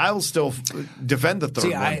one. I'll still defend the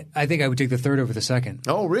third one. I think I would take the third over the second.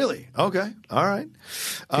 Oh, really? Okay. All right.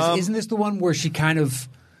 Isn't this the one where she kind of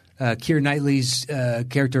Keira Knightley's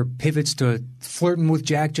character pivots to flirting with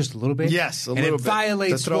Jack just a little bit? Yes, a little bit.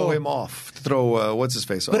 Violates to throw him off. To throw what's his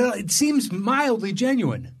face off. But it seems mildly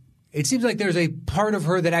genuine. It seems like there's a part of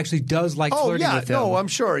her that actually does like flirting with him. No, I'm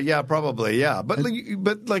sure. Yeah, probably. Yeah, but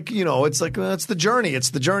it's like it's the journey.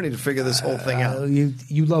 It's the journey to figure this whole thing out.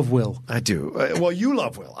 You love Will. I do. Well, you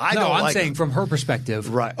love Will. I'm saying from her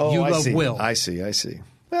perperspective. Right. Oh, you I love see. Will. I see.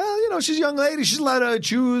 Well, she's a young lady. She's allowed to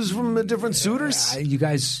choose from different suitors. You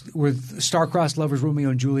guys were star-crossed lovers, Romeo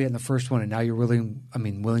and Juliet, in the first one, and now you're willing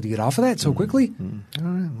to get off of that so quickly? I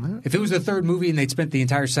don't know. If it was the third movie and they'd spent the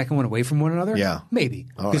entire second one away from one another, maybe,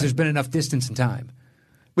 because there's been enough distance and time.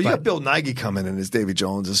 But you got Bill Nighy coming in as Davy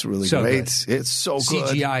Jones. It's really great. Good. It's so good.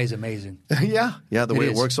 CGI is amazing. Yeah, the way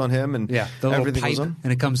it works on him and the little everything pipe, goes on.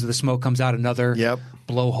 and it comes to the smoke comes out another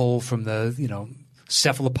blowhole from the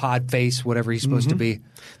cephalopod face, whatever he's supposed to be.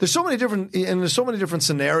 There's so many different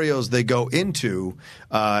scenarios they go into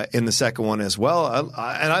in the second one as well. And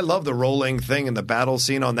I love the rolling thing and the battle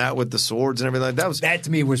scene on that with the swords and everything. That to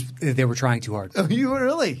me was they were trying too hard. Oh, you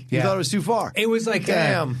really? Yeah. You thought it was too far? It was like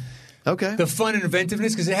damn. Okay. The fun and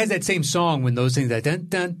inventiveness because it has that same song when those things that dun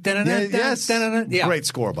dun dun dun dun dun. Yeah. Great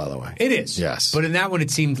score, by the way. It is. Yes. But in that one, it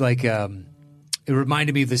seemed like. It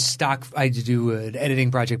reminded me of the stock. I had to do an editing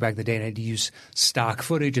project back in the day, and I had to use stock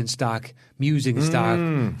footage and stock music and stock.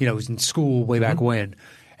 It was in school way back when,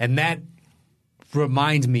 and that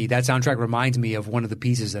soundtrack reminds me of one of the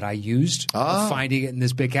pieces that I used. Finding it in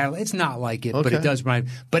this big catalog. It's not like it, but it does remind.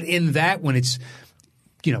 But in that, when it's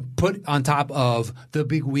put on top of the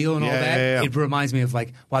big wheel and all that, it reminds me of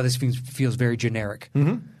like, wow, this feels very generic.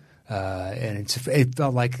 Mm-hmm. And it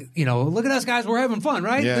felt like, look at us guys, we're having fun,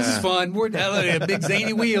 right? Yeah. This is fun. We're big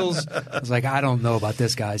zany wheels. I was like, I don't know about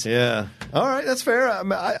this, guys. Yeah. All right, that's fair.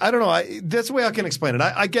 I don't know. That's the way I can explain it.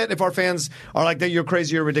 I get if our fans are like that, you're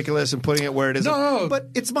crazy, you're ridiculous, and putting it where it is. No. But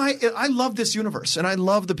I love this universe, and I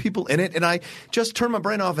love the people in it, and I just turn my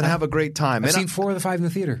brain off and have a great time. I've seen 4 of the 5 in the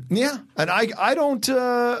theater. Yeah, and I don't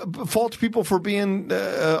fault people for being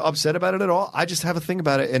upset about it at all. I just have a thing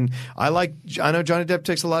about it, and I know Johnny Depp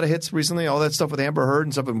takes a lot of hits. hits recently, all that stuff with Amber Heard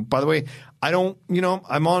and stuff. And by the way, I don't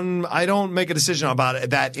make a decision about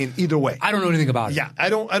that in either way. I don't know anything about it. Yeah, I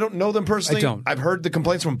don't know them personally. I don't. I've heard the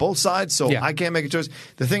complaints from both sides, so I can't make a choice.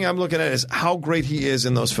 The thing I'm looking at is how great he is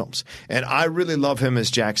in those films. And I really love him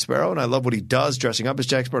as Jack Sparrow, and I love what he does dressing up as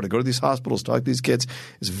Jack Sparrow to go to these hospitals, talk to these kids.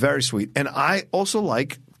 It's very sweet. And I also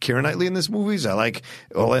like Keira Knightley in these movies. I like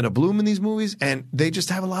Orlando Bloom in these movies, and they just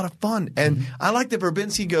have a lot of fun. And I like that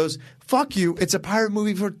Verbinski goes, fuck you, it's a pirate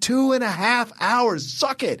movie for 2.5 hours.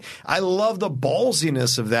 Suck it. I love the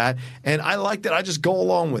ballsiness of that, and I like that I just go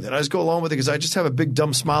along with it. I just go along with it because I just have a big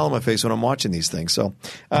dumb smile on my face when I'm watching these things. So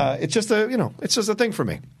it's just a thing for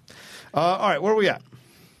me. All right, where are we at?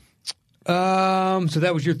 So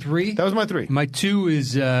that was your 3? That was my 3. My 2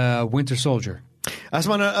 is Winter Soldier. That's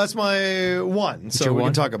my 1. So we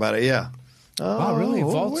can talk about it. Yeah. Oh, really?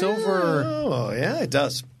 Vaults over. Oh, yeah, it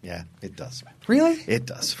does. Yeah, it does. Really? It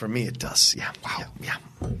does. For me, it does. Yeah. Wow.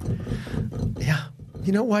 Yeah.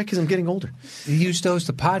 You know why? Because I'm getting older. You used to host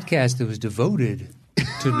a podcast that was devoted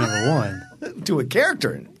to number 1. To a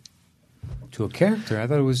character. To a character? I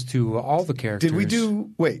thought it was to all the characters. Did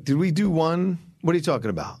we do one? What are you talking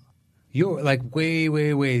about? Your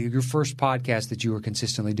way. Your first podcast that you were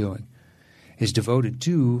consistently doing is devoted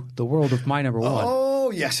to the world of my number 1.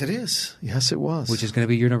 Oh, yes, it is. Yes, it was. Which is going to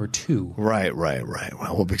be your number 2. Right.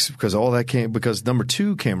 Well, because all that because number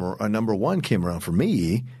 1 came around for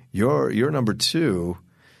me. Your number 2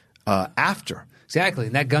 after. Exactly.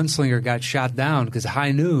 And that gunslinger got shot down because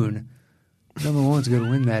High Noon, number 1's going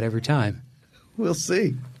to win that every time. We'll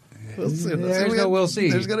see. We'll see. We'll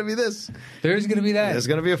see. There's going to be this. There's going to be that. There's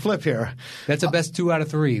going to be a flip here. That's a best 2 out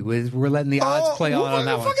of 3. We're letting the odds play on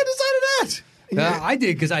that one. Who fucking decided that? I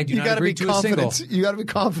did because I do not agree to a single. You got to be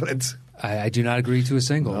confident. I do not agree to a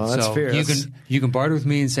single. Oh, that's fair. You can barter with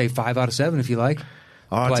me and say 5 out of 7 if you like.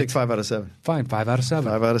 Oh, I'll take 5 out of 7. Fine, 5 out of 7.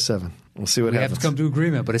 5 out of 7. We'll see what happens. We have to come to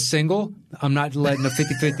agreement. But a single, I'm not letting a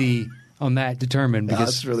 50-50 on that determined. Because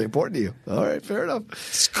that's really important to you. All right, fair enough.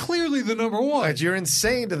 It's clearly the number 1. Right, you're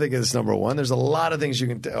insane to think it's number 1. There's a lot of things you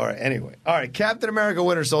can do. All right, anyway. All right, Captain America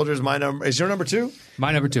Winter Soldier is my number. Is your number 2?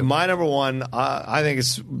 My number 2. My number 1. I think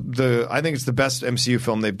it's the best MCU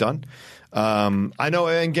film they've done. I know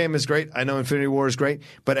Endgame is great. I know Infinity War is great.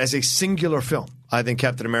 But as a singular film, I think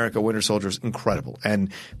Captain America Winter Soldier is incredible.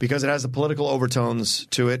 And because it has the political overtones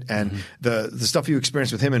to it and the stuff you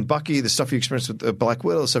experience with him and Bucky, the stuff you experience with Black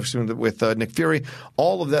Widow, the stuff you experience with Nick Fury,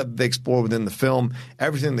 all of that they explore within the film.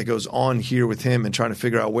 Everything that goes on here with him and trying to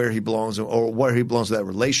figure out where he belongs or where he belongs to that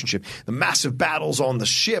relationship. The massive battles on the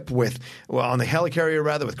ship on the helicarrier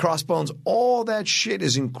rather with Crossbones. All that shit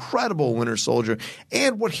is incredible, Winter Soldier.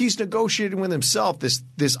 And what he's negotiating with himself, this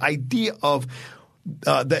idea of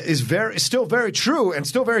that is still very true and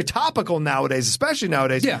still very topical nowadays, especially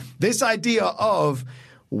nowadays. Yeah. This idea of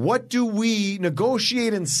what do we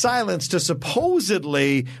negotiate in silence to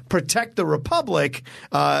supposedly protect the Republic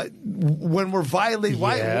when we're violating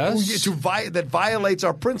that violates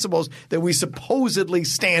our principles that we supposedly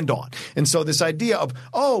stand on. And so this idea of,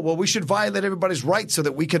 we should violate everybody's rights so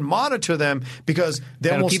that we can monitor them because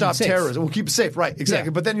then we'll stop terrorism. We'll keep it safe. Right,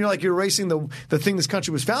 exactly. Yeah. But then you're erasing the thing this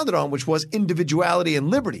country was founded on, which was individuality and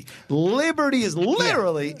liberty. Liberty is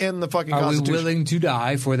literally in the fucking Constitution. Are we willing to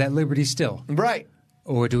die for that liberty still? Right.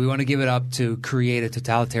 Or do we want to give it up to create a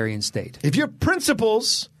totalitarian state? If your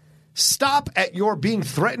principles stop at your being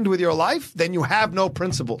threatened with your life, then you have no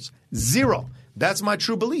principles. 0. That's my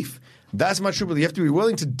true belief. You have to be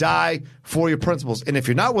willing to die for your principles. And if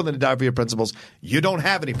you're not willing to die for your principles, you don't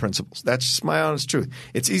have any principles. That's just my honest truth.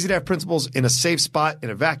 It's easy to have principles in a safe spot in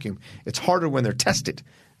a vacuum. It's harder when they're tested.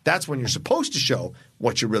 That's when you're supposed to show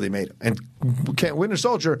what you're really made of. And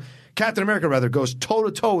Captain America rather, goes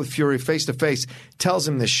toe-to-toe with Fury, face-to-face, tells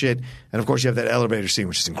him this shit. And, of course, you have that elevator scene,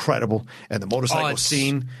 which is incredible. And the motorcycle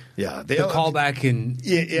scene. Yeah. The callback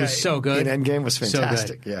was so good. In Endgame was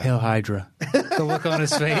fantastic. So good. Hail Hydra. The look on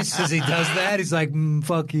his face as he does that, he's like,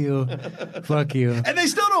 fuck you. Fuck you. And they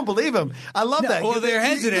still don't believe him. I love that. Well, they're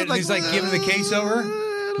hesitant. He's like giving the case over.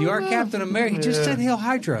 You are Captain America. He just said Hail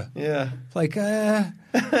Hydra. Yeah. Like, yeah.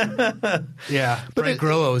 Frank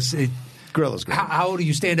Grillo's great. How do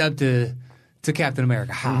you stand up to Captain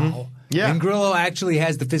America? How? Mm-hmm. Yeah. And Grillo actually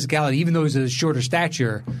has the physicality. Even though he's a shorter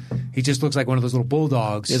stature, he just looks like one of those little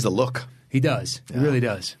bulldogs. He has the look. He does. Yeah. He really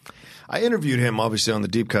does. I interviewed him, obviously, on the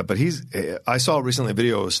Deep Cut, but I saw recently a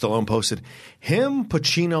video Stallone posted. Him,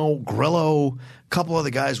 Pacino, Grillo, a couple other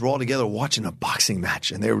guys were all together watching a boxing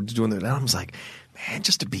match, and they were doing their – and I was like – man,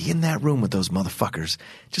 just to be in that room with those motherfuckers,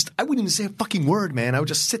 I wouldn't even say a fucking word, man. I would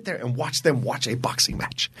just sit there and watch them watch a boxing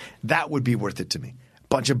match. That would be worth it to me.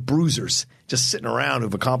 Bunch of bruisers just sitting around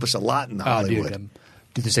who've accomplished a lot in Hollywood. Dude,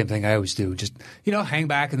 do the same thing I always do. Just, hang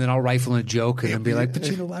back and then I'll rifle in a joke and then be like,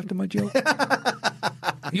 Pacino laughed at my joke.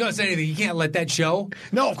 You don't say anything. You can't let that show.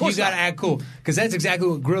 No, of course you got to act cool. Because that's exactly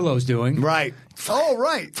what Grillo's doing. Right. Oh,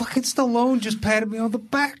 right. Fucking Stallone just patted me on the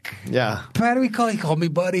back. Yeah. He called me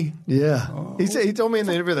buddy. Yeah. Oh. He told me in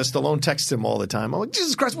the interview that Stallone texts him all the time. I'm like,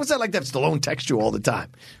 Jesus Christ, what's that like to have Stallone text you all the time?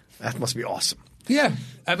 That must be awesome. Yeah.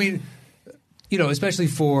 I mean, especially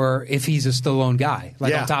for if he's a Stallone guy, on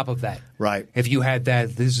top of that. Right. If you had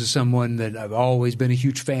that, this is someone that I've always been a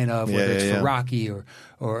huge fan of, whether it's for Rocky or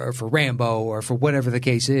for Rambo or for whatever the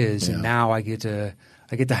case is, and now I get to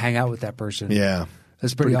hang out with that person. Yeah.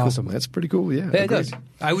 That's pretty awesome. Cool. That's pretty cool, yeah. It does.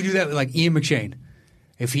 I would do that with like Ian McShane.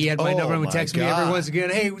 If he had my number and would text me every once again,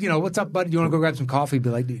 hey, what's up, buddy? Do you want to go grab some coffee? Be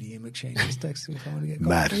like, dude, Ian McShane just texted me if I want to get coffee.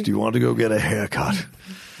 Matt, do you want to go get a haircut?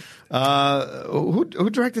 Who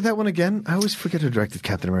directed that one again? I always forget who directed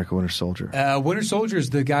Captain America: Winter Soldier. Winter Soldier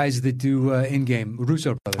is the guys that do Endgame,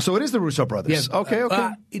 Russo brothers. So it is the Russo brothers. Yeah. Okay.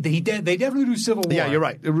 They definitely do Civil War. Yeah, you're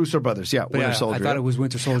right. The Russo brothers. Yeah, Winter Soldier. I thought it was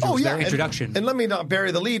Winter Soldier. Oh, was their introduction. And let me not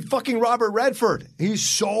bury the lead. Fucking Robert Redford. He's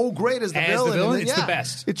so great as the villain. It's the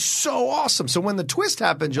best. It's so awesome. So when the twist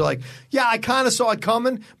happens, you're like, yeah, I kind of saw it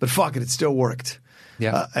coming, but fuck it still worked.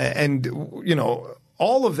 Yeah.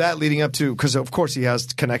 All of that leading up to, because of course he has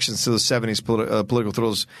connections to the 70s political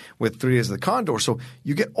thrillers with 3 Days of the Condor. So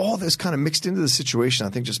you get all this kind of mixed into the situation, I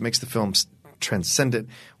think just makes the film transcendent,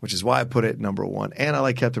 which is why I put it number 1. And I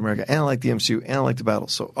like Captain America, and I like the MCU, and I like the battle.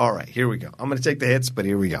 So, all right, here we go. I'm going to take the hits, but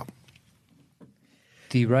here we go.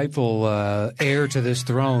 The rightful heir to this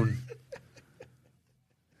throne.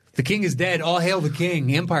 The king is dead. All hail the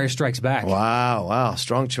king. Empire Strikes Back. Wow.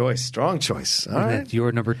 Strong choice. All right.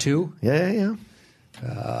 Your number 2? Yeah.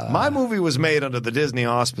 My movie was made under the Disney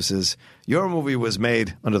auspices. Your movie was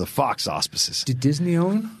made under the Fox auspices. Did Disney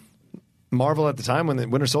own Marvel at the time when the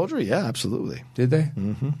Winter Soldier? Yeah, absolutely. Did they?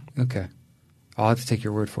 Mm-hmm. Okay. I'll have to take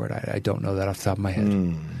your word for it. I don't know that off the top of my head.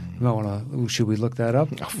 You might want to. Should we look that up?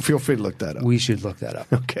 Feel free to look that up. We should look that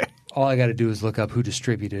up. Okay. All I got to do is look up who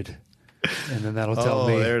distributed, and then that'll tell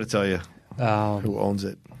me. Oh, there to tell you who owns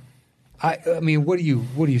it. I mean, what do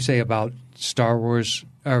you say about Star Wars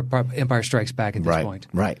or Empire Strikes Back at this point?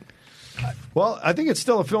 Right. Well, I think it's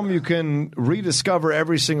still a film you can rediscover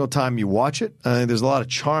every single time you watch it. There's a lot of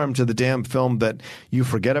charm to the damn film that you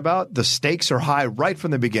forget about. The stakes are high right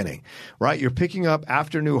from the beginning, right? You're picking up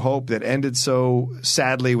after New Hope that ended so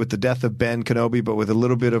sadly with the death of Ben Kenobi, but with a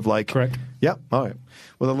little bit of like... Correct. Yep. All right.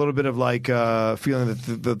 With a little bit of like feeling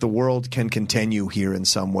that the world can continue here in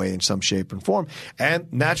some way, in some shape and form.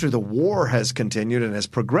 And naturally, the war has continued and has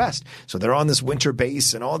progressed. So they're on this winter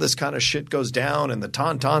base and all this kind of shit goes down and the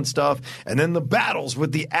Tauntaun stuff and then the battles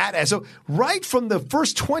with the AT-ATs. So right from the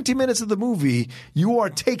first 20 minutes of the movie, you are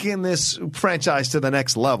taking this franchise to the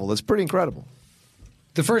next level. It's pretty incredible.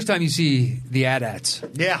 The first time you see the AT-ATs.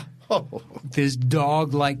 Yeah. This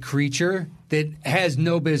dog-like creature that has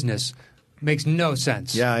no business. Makes no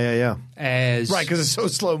sense. Yeah. Right, because it's so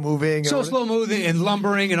slow moving. So slow moving and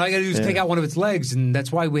lumbering, and all you got to do is take out one of its legs, and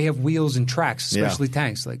that's why we have wheels and tracks, especially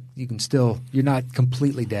tanks. Like you're not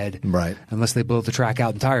completely dead, right? Unless they blow the track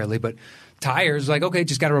out entirely. But tires, like okay,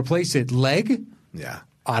 just got to replace it. Leg, yeah.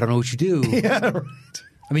 I don't know what you do. Yeah, right.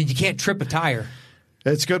 I mean, you can't trip a tire.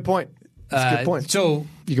 That's a good point. That's a good point. So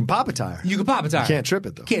you can pop a tire. You can't trip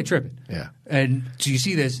it, though. Can't trip it. Yeah. And so you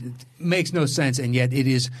see this, it makes no sense, and yet it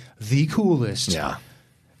is the coolest. Yeah.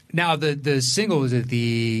 Now, the single, is it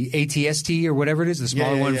the ATST or whatever it is, the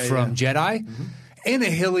smaller one from Jedi? Mm-hmm. In a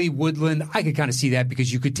hilly woodland, I could kind of see that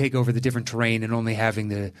because you could take over the different terrain and only having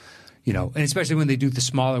the... and especially when they do the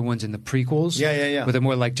smaller ones in the prequels. Yeah. Where they're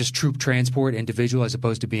more like just troop transport, individual, as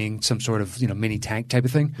opposed to being some sort of, mini tank type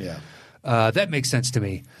of thing. Yeah. That makes sense to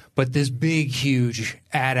me. But this big, huge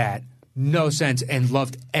AT-AT, no sense, and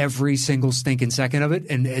loved every single stinking second of it.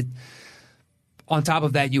 And on top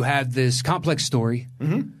of that, you have this complex story.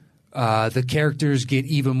 Mm-hmm. The characters get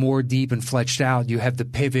even more deep and fleshed out. You have the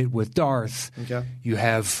pivot with Darth. Okay. You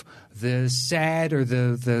have the sad or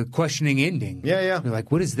the questioning ending. Yeah. You're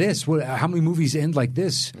like, what is this? How many movies end like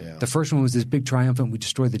this? Yeah. The first one was this big triumphant, we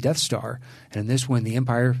destroyed the Death Star. And in this one, the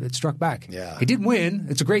Empire, it struck back. Yeah. It did win.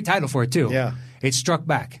 It's a great title for it, too. Yeah. It struck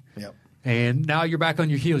back. Yep. And now you're back on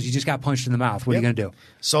your heels. You just got punched in the mouth. What are you going to do?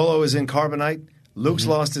 Solo is in carbonite. Luke's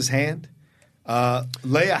lost his hand.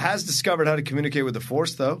 Leia has discovered how to communicate with the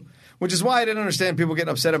Force, though. Which is why I didn't understand people getting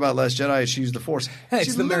upset about Last Jedi. She used the Force. Hey,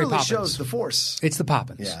 she the Mary literally Poppins. shows the Force. It's the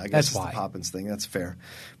Poppins. Yeah, I guess that's it's why. the Poppins thing. That's fair.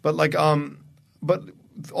 But but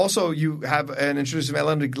also you have an introduction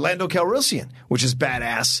of Lando Calrissian, which is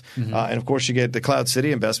badass. Mm-hmm. And of course you get the Cloud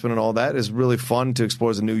City investment and all that is really fun to explore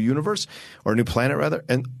as a new universe or a new planet rather.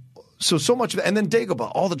 And so much of it. And then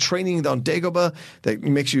Dagobah, all the training on Dagobah that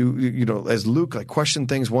makes you, as Luke, like question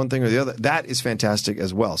things, one thing or the other. That is fantastic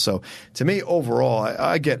as well. So to me, overall,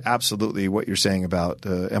 I get absolutely what you're saying about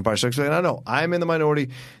Empire Strikes Back. And I know I'm in the minority.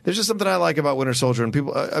 There's just something I like about Winter Soldier. And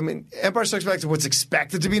people, Empire Strikes Back is what's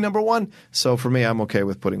expected to be number one. So for me, I'm okay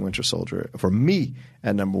with putting Winter Soldier, for me,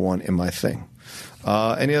 at number one in my thing.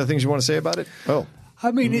 Any other things you want to say about it? Oh.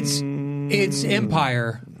 I mean, it's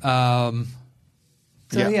Empire. I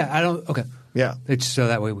don't. Okay. Yeah. It's so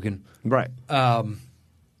that way we can. Right. I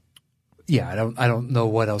don't know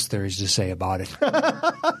what else there is to say about it.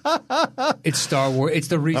 It's Star Wars. It's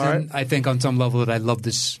the reason I think on some level that I love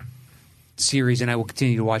this series, and I will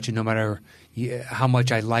continue to watch it no matter how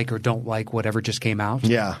much I like or don't like whatever just came out.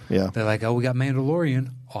 Yeah. They're like, oh, we got Mandalorian.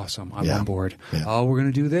 Awesome. I'm on board. Yeah. Oh, we're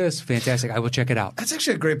going to do this. Fantastic. I will check it out. That's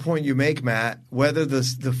actually a great point you make, Matt, whether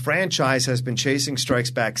the franchise has been chasing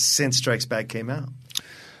Strikes Back since Strikes Back came out.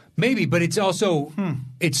 Maybe, but it's also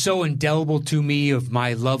it's so indelible to me of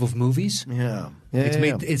my love of movies.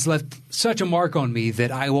 It's left such a mark on me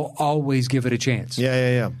that I will always give it a chance.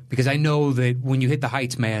 Because I know that when you hit the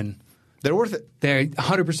heights, man, they're worth it. They're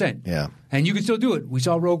 100%. Yeah. And you can still do it. We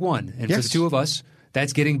saw Rogue One. And for the two of us,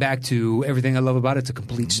 that's getting back to everything I love about it. It's a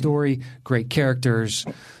complete story, great characters,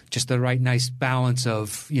 just the right nice balance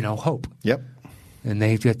of, hope. Yep. And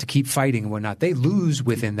they've got to keep fighting and whatnot. They lose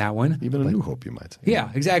within that one. Even a New Hope, you might say.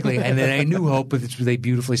 Yeah, exactly. And then a New Hope, which they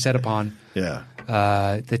beautifully set upon. Yeah.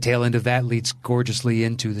 The tail end of that leads gorgeously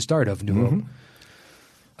into the start of New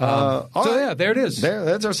Hope. There it is.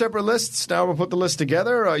 That's our separate lists. Now we'll put the list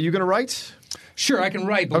together. Are you going to write? Sure, I can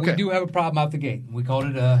write, but we do have a problem out the gate. We called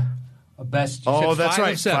it a best. That's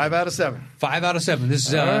right. 5 out of 7. 5 out of 7. This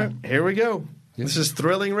is all right. Here we go. This is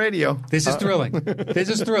thrilling radio. This is thrilling. This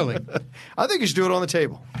is thrilling. I think you should do it on the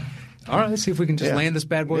table. All right, let's see if we can just land this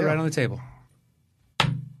bad boy right on the table.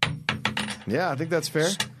 Yeah, I think that's fair.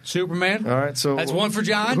 Superman. All right, so that's one for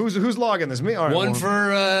John. Who's logging this? Me. All right, one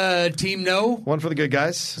for Team No. One for the good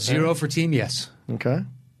guys. 0 for Team Yes. Okay.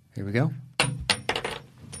 Here we go.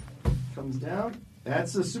 Comes down.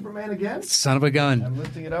 That's the Superman again. Son of a gun. I'm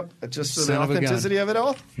lifting it up just for the authenticity of it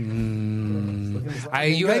all. You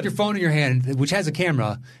had your phone in your hand, which has a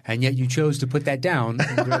camera, and yet you chose to put that down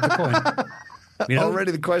and grab the coin.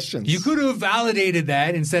 Already the questions. You could have validated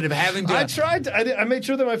that instead of having to. I tried. I made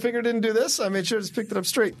sure that my finger didn't do this. I made sure to just picked it up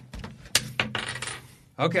straight.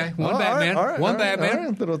 Okay, one Batman. One Batman. All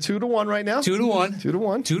right. Little 2-1 right now. 2-1.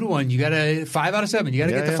 2-1. 2-1. You got a 5 out of 7. You got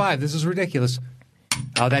to get the 5. This is ridiculous.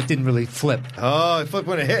 Oh, that didn't really flip. Oh, it flipped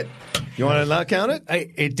when it hit. You want to not count it?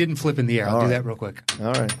 It didn't flip in the air. I'll do that real quick.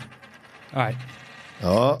 All right. Tied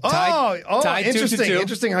interesting. 2-2.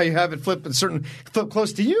 Interesting how you have it flip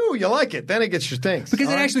close to you. You like it. Then it gets your things. Because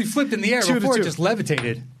it actually flipped in the air before it just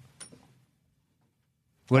levitated.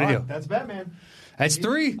 What did it do? That's Batman. That's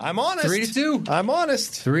 3. I'm honest. 3-2. I'm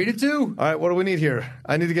honest. 3-2. All right, what do we need here?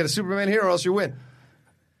 I need to get a Superman here or else you win.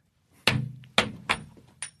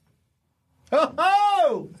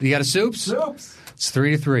 Oh! You got a Soups? Soups. It's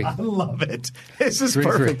 3-3. I love it. This is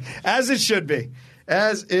perfect. As it should be.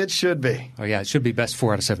 As it should be. Oh, yeah. It should be best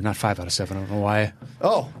 4 out of 7, not 5 out of 7. I don't know why.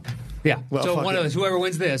 Oh. Yeah. Well, so one of us, whoever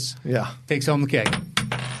wins this, takes home the cake.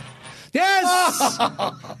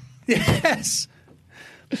 Yes! Yes!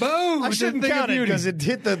 Boom! I shouldn't count it because it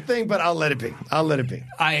hit the thing, but I'll let it be.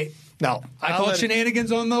 I called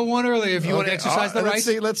shenanigans on the one earlier. If you want to exercise the right,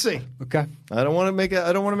 let's see. Okay. I don't want to make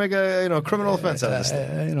a criminal offense out of this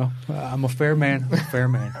thing. I'm a fair man.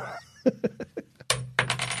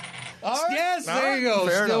 Yes, there you go.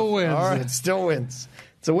 Still wins. All right, still wins.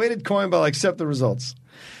 It's a weighted coin, but I'll accept the results.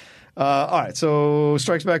 All right, so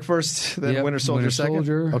Strikes Back first, then Winter Soldier second.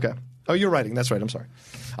 Okay. Oh, you're writing. That's right. I'm sorry.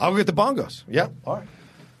 I'll get the bongos. Yeah. All right.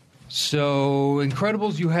 So,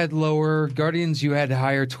 Incredibles you had lower, Guardians you had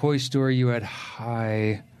higher, Toy Story you had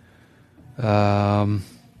high. Do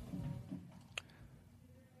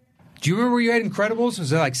you remember where you had Incredibles?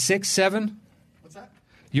 Was it like 6, 7? What's that?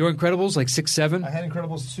 Your Incredibles like 6, 7? I had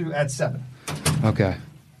Incredibles 2 at 7. Okay.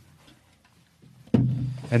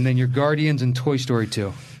 And then your Guardians and Toy Story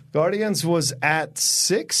 2. Guardians was at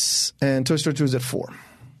 6, and Toy Story 2 was at 4.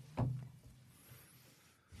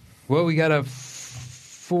 Well, we got a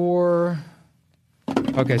 4.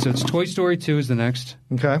 Okay, so it's Toy Story 2 is the next.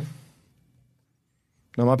 Okay.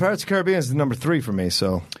 Now, my Pirates of the Caribbean is the number 3 for me,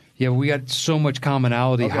 so. Yeah, we got so much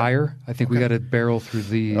commonality higher. I think we got to barrel through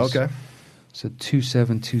these. Okay. So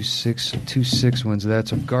 2-7, 2-6, 2-6 wins that.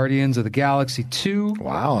 So Guardians of the Galaxy 2.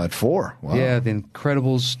 Wow, at 4. Wow. Yeah, the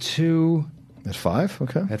Incredibles 2. At 5?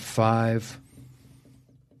 Okay. At 5.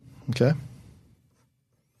 Okay.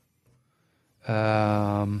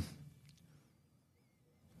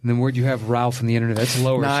 And then where'd you have Ralph on the internet? That's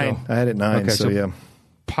lower. 9. So. I had it 9. Okay, so yeah.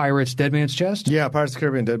 Pirates, Dead Man's Chest? Yeah, Pirates of the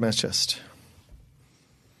Caribbean, Dead Man's Chest.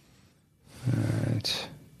 All right.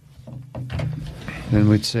 Then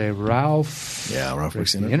we'd say Ralph. Yeah, Ralph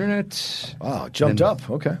breaks the internet. Wow, it jumped up.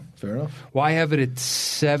 Okay, fair enough. Well, I have it at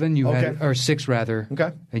 7. You had it, or 6 rather.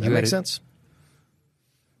 Okay, and that makes sense.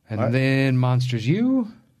 And then Monsters U,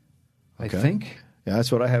 I think. Yeah,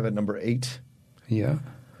 that's what I have at number 8. Yeah.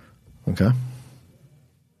 Okay.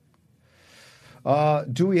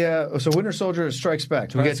 Do we have Winter Soldier Strikes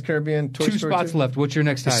Back? We get Caribbean, Toy 2 Story spots 2? left. What's your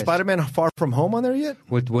next Is highest? Spider-Man Far From Home on there yet?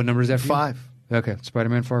 What number is that for you? 5. Okay,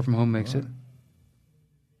 Spider-Man Far From Home makes it.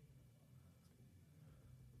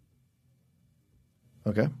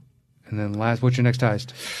 Okay. And then last, what's your next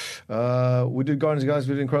highest? We did Guardians of the Galaxy.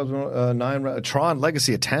 We did Incredible 9. Tron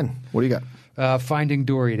Legacy at 10. What do you got? Finding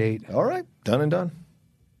Dory at 8. All right. Done and done.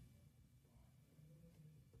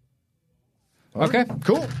 Okay.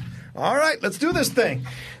 Cool. All right. Let's do this thing.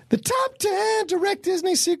 The top 10 direct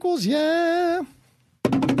Disney sequels. Yeah.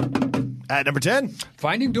 At number 10.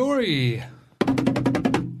 Finding Dory.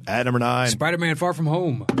 At number 9. Spider-Man Far From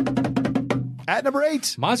Home. At number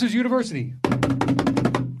 8. Monsters University.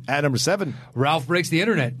 At number 7. Ralph Breaks the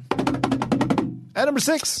Internet. At number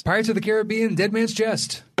 6. Pirates of the Caribbean, Dead Man's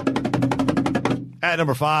Chest. At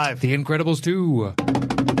number 5. The Incredibles 2.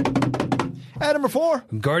 At number 4.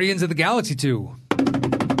 Guardians of the Galaxy 2.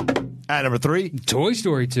 At number 3. Toy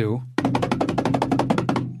Story 2.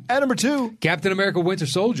 At number 2. Captain America Winter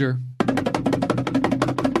Soldier.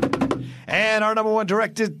 And our number 1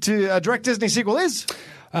 direct Disney sequel is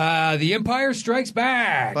The Empire Strikes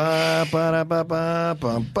Back. Episode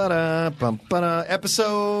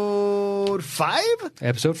 5?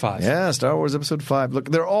 Episode 5. Yeah, Star Wars Episode 5.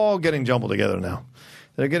 Look, they're all getting jumbled together now.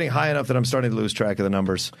 They're getting high enough that I'm starting to lose track of the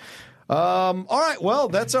numbers. All right, well,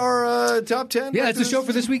 that's our top 10. Yeah, that's the show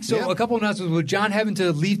for this week. So a couple of announcements. With John having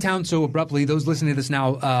to leave town so abruptly, those listening to this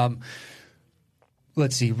now,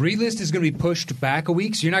 let's see. Relist is going to be pushed back a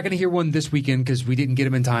week, so you're not going to hear one this weekend because we didn't get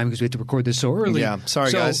them in time because we had to record this so early. Yeah,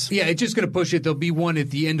 sorry, guys. Yeah, it's just going to push it. There'll be one at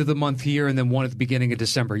the end of the month here and then one at the beginning of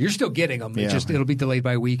December. You're still getting them. Yeah. It'll be delayed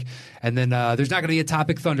by a week. And then there's not going to be a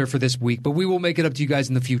Topic Thunder for this week, but we will make it up to you guys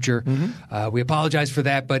in the future. Mm-hmm. We apologize for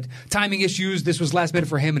that, but timing issues. This was last minute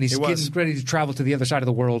for him, and he's getting ready to travel to the other side of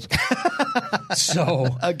the world. So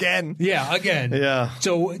Again. Yeah, again. Yeah.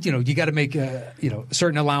 So, you got to make,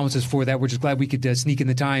 certain allowances for that. We're just glad we could sneak in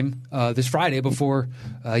the time this Friday before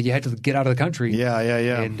you had to get out of the country. Yeah.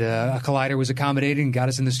 And Collider was accommodating and got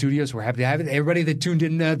us in the studio, so we're happy to have it. Everybody that tuned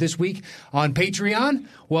in this week on Patreon,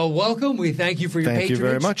 well, welcome. We thank you for your patronage. Thank you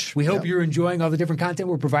very much. We hope you're enjoying all the different content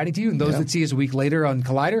we're providing to you. And those that see us a week later on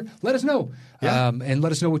Collider, let us know. And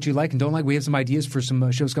let us know what you like and don't like. We have some ideas for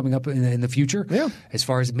some shows coming up in the future. Yeah. As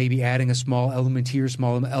far as maybe adding a small element here,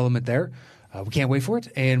 small element there. We can't wait for it.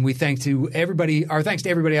 And we thanks to everybody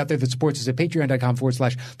out there that supports us at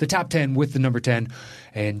patreon.com/the top 10 with the number 10.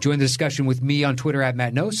 And join the discussion with me on Twitter at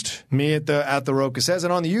Matt Nost. Me at the Roca Says.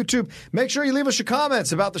 And on the YouTube, make sure you leave us your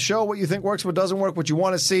comments about the show, what you think works, what doesn't work, what you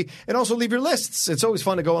want to see. And also leave your lists. It's always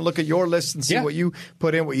fun to go and look at your lists and see what you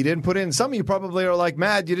put in, what you didn't put in. Some of you probably are like,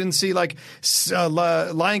 Matt, you didn't see like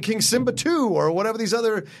Lion King Simba 2 or whatever these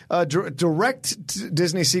other direct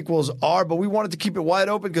Disney sequels are. But we wanted to keep it wide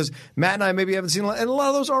open because Matt and I maybe haven't seen, and a lot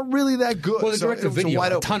of those aren't really that good. Well, the direct-to-video,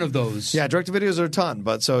 a ton of those. Yeah, direct-to-videos are a ton.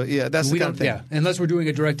 But so, that's the kind of thing. Yeah, unless we're doing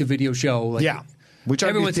a direct-to-video show. We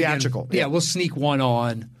try to be theatrical. We'll sneak one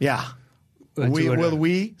on. Yeah. Will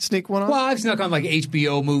we sneak one on? Well, I've snuck on like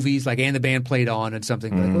HBO movies, like And the Band Played On and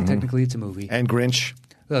something. Like, technically it's a movie. And Grinch.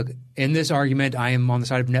 Look, in this argument, I am on the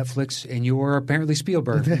side of Netflix, and you're apparently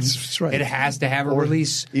Spielberg. That's right. It has to have a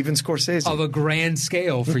release. Even Scorsese. Of a grand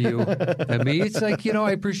scale for you. I mean, it's like,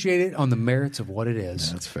 I appreciate it on the merits of what it is.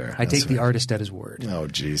 Yeah, that's fair. I take the artist at his word. Oh,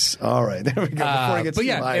 jeez. All right. There we go. Before I get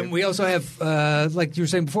and we also have, like you were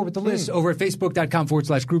saying before with the list, over at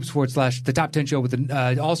facebook.com/groups/the top 10 show with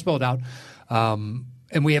all spelled out.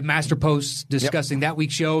 And we have master posts discussing that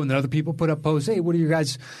week's show, and then other people put up posts, hey, what are your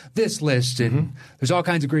guys' this list? And there's all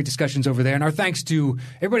kinds of great discussions over there. And our thanks to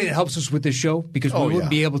everybody that helps us with this show, because we wouldn't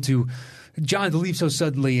be able to – John to leave so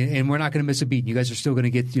suddenly, and we're not going to miss a beat. You guys are still going to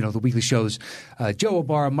get, the weekly shows. Joe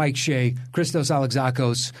O'Barra, Mike Shea, Christos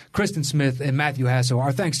Alexakos, Kristen Smith, and Matthew Hasso.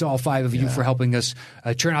 Our thanks to all 5 of you for helping us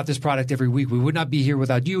churn out this product every week. We would not be here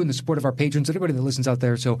without you and the support of our patrons, everybody that listens out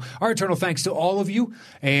there. So our eternal thanks to all of you,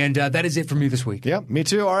 and that is it for me this week. Yeah, me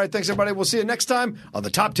too. All right, thanks, everybody. We'll see you next time on the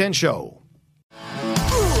Top 10 Show.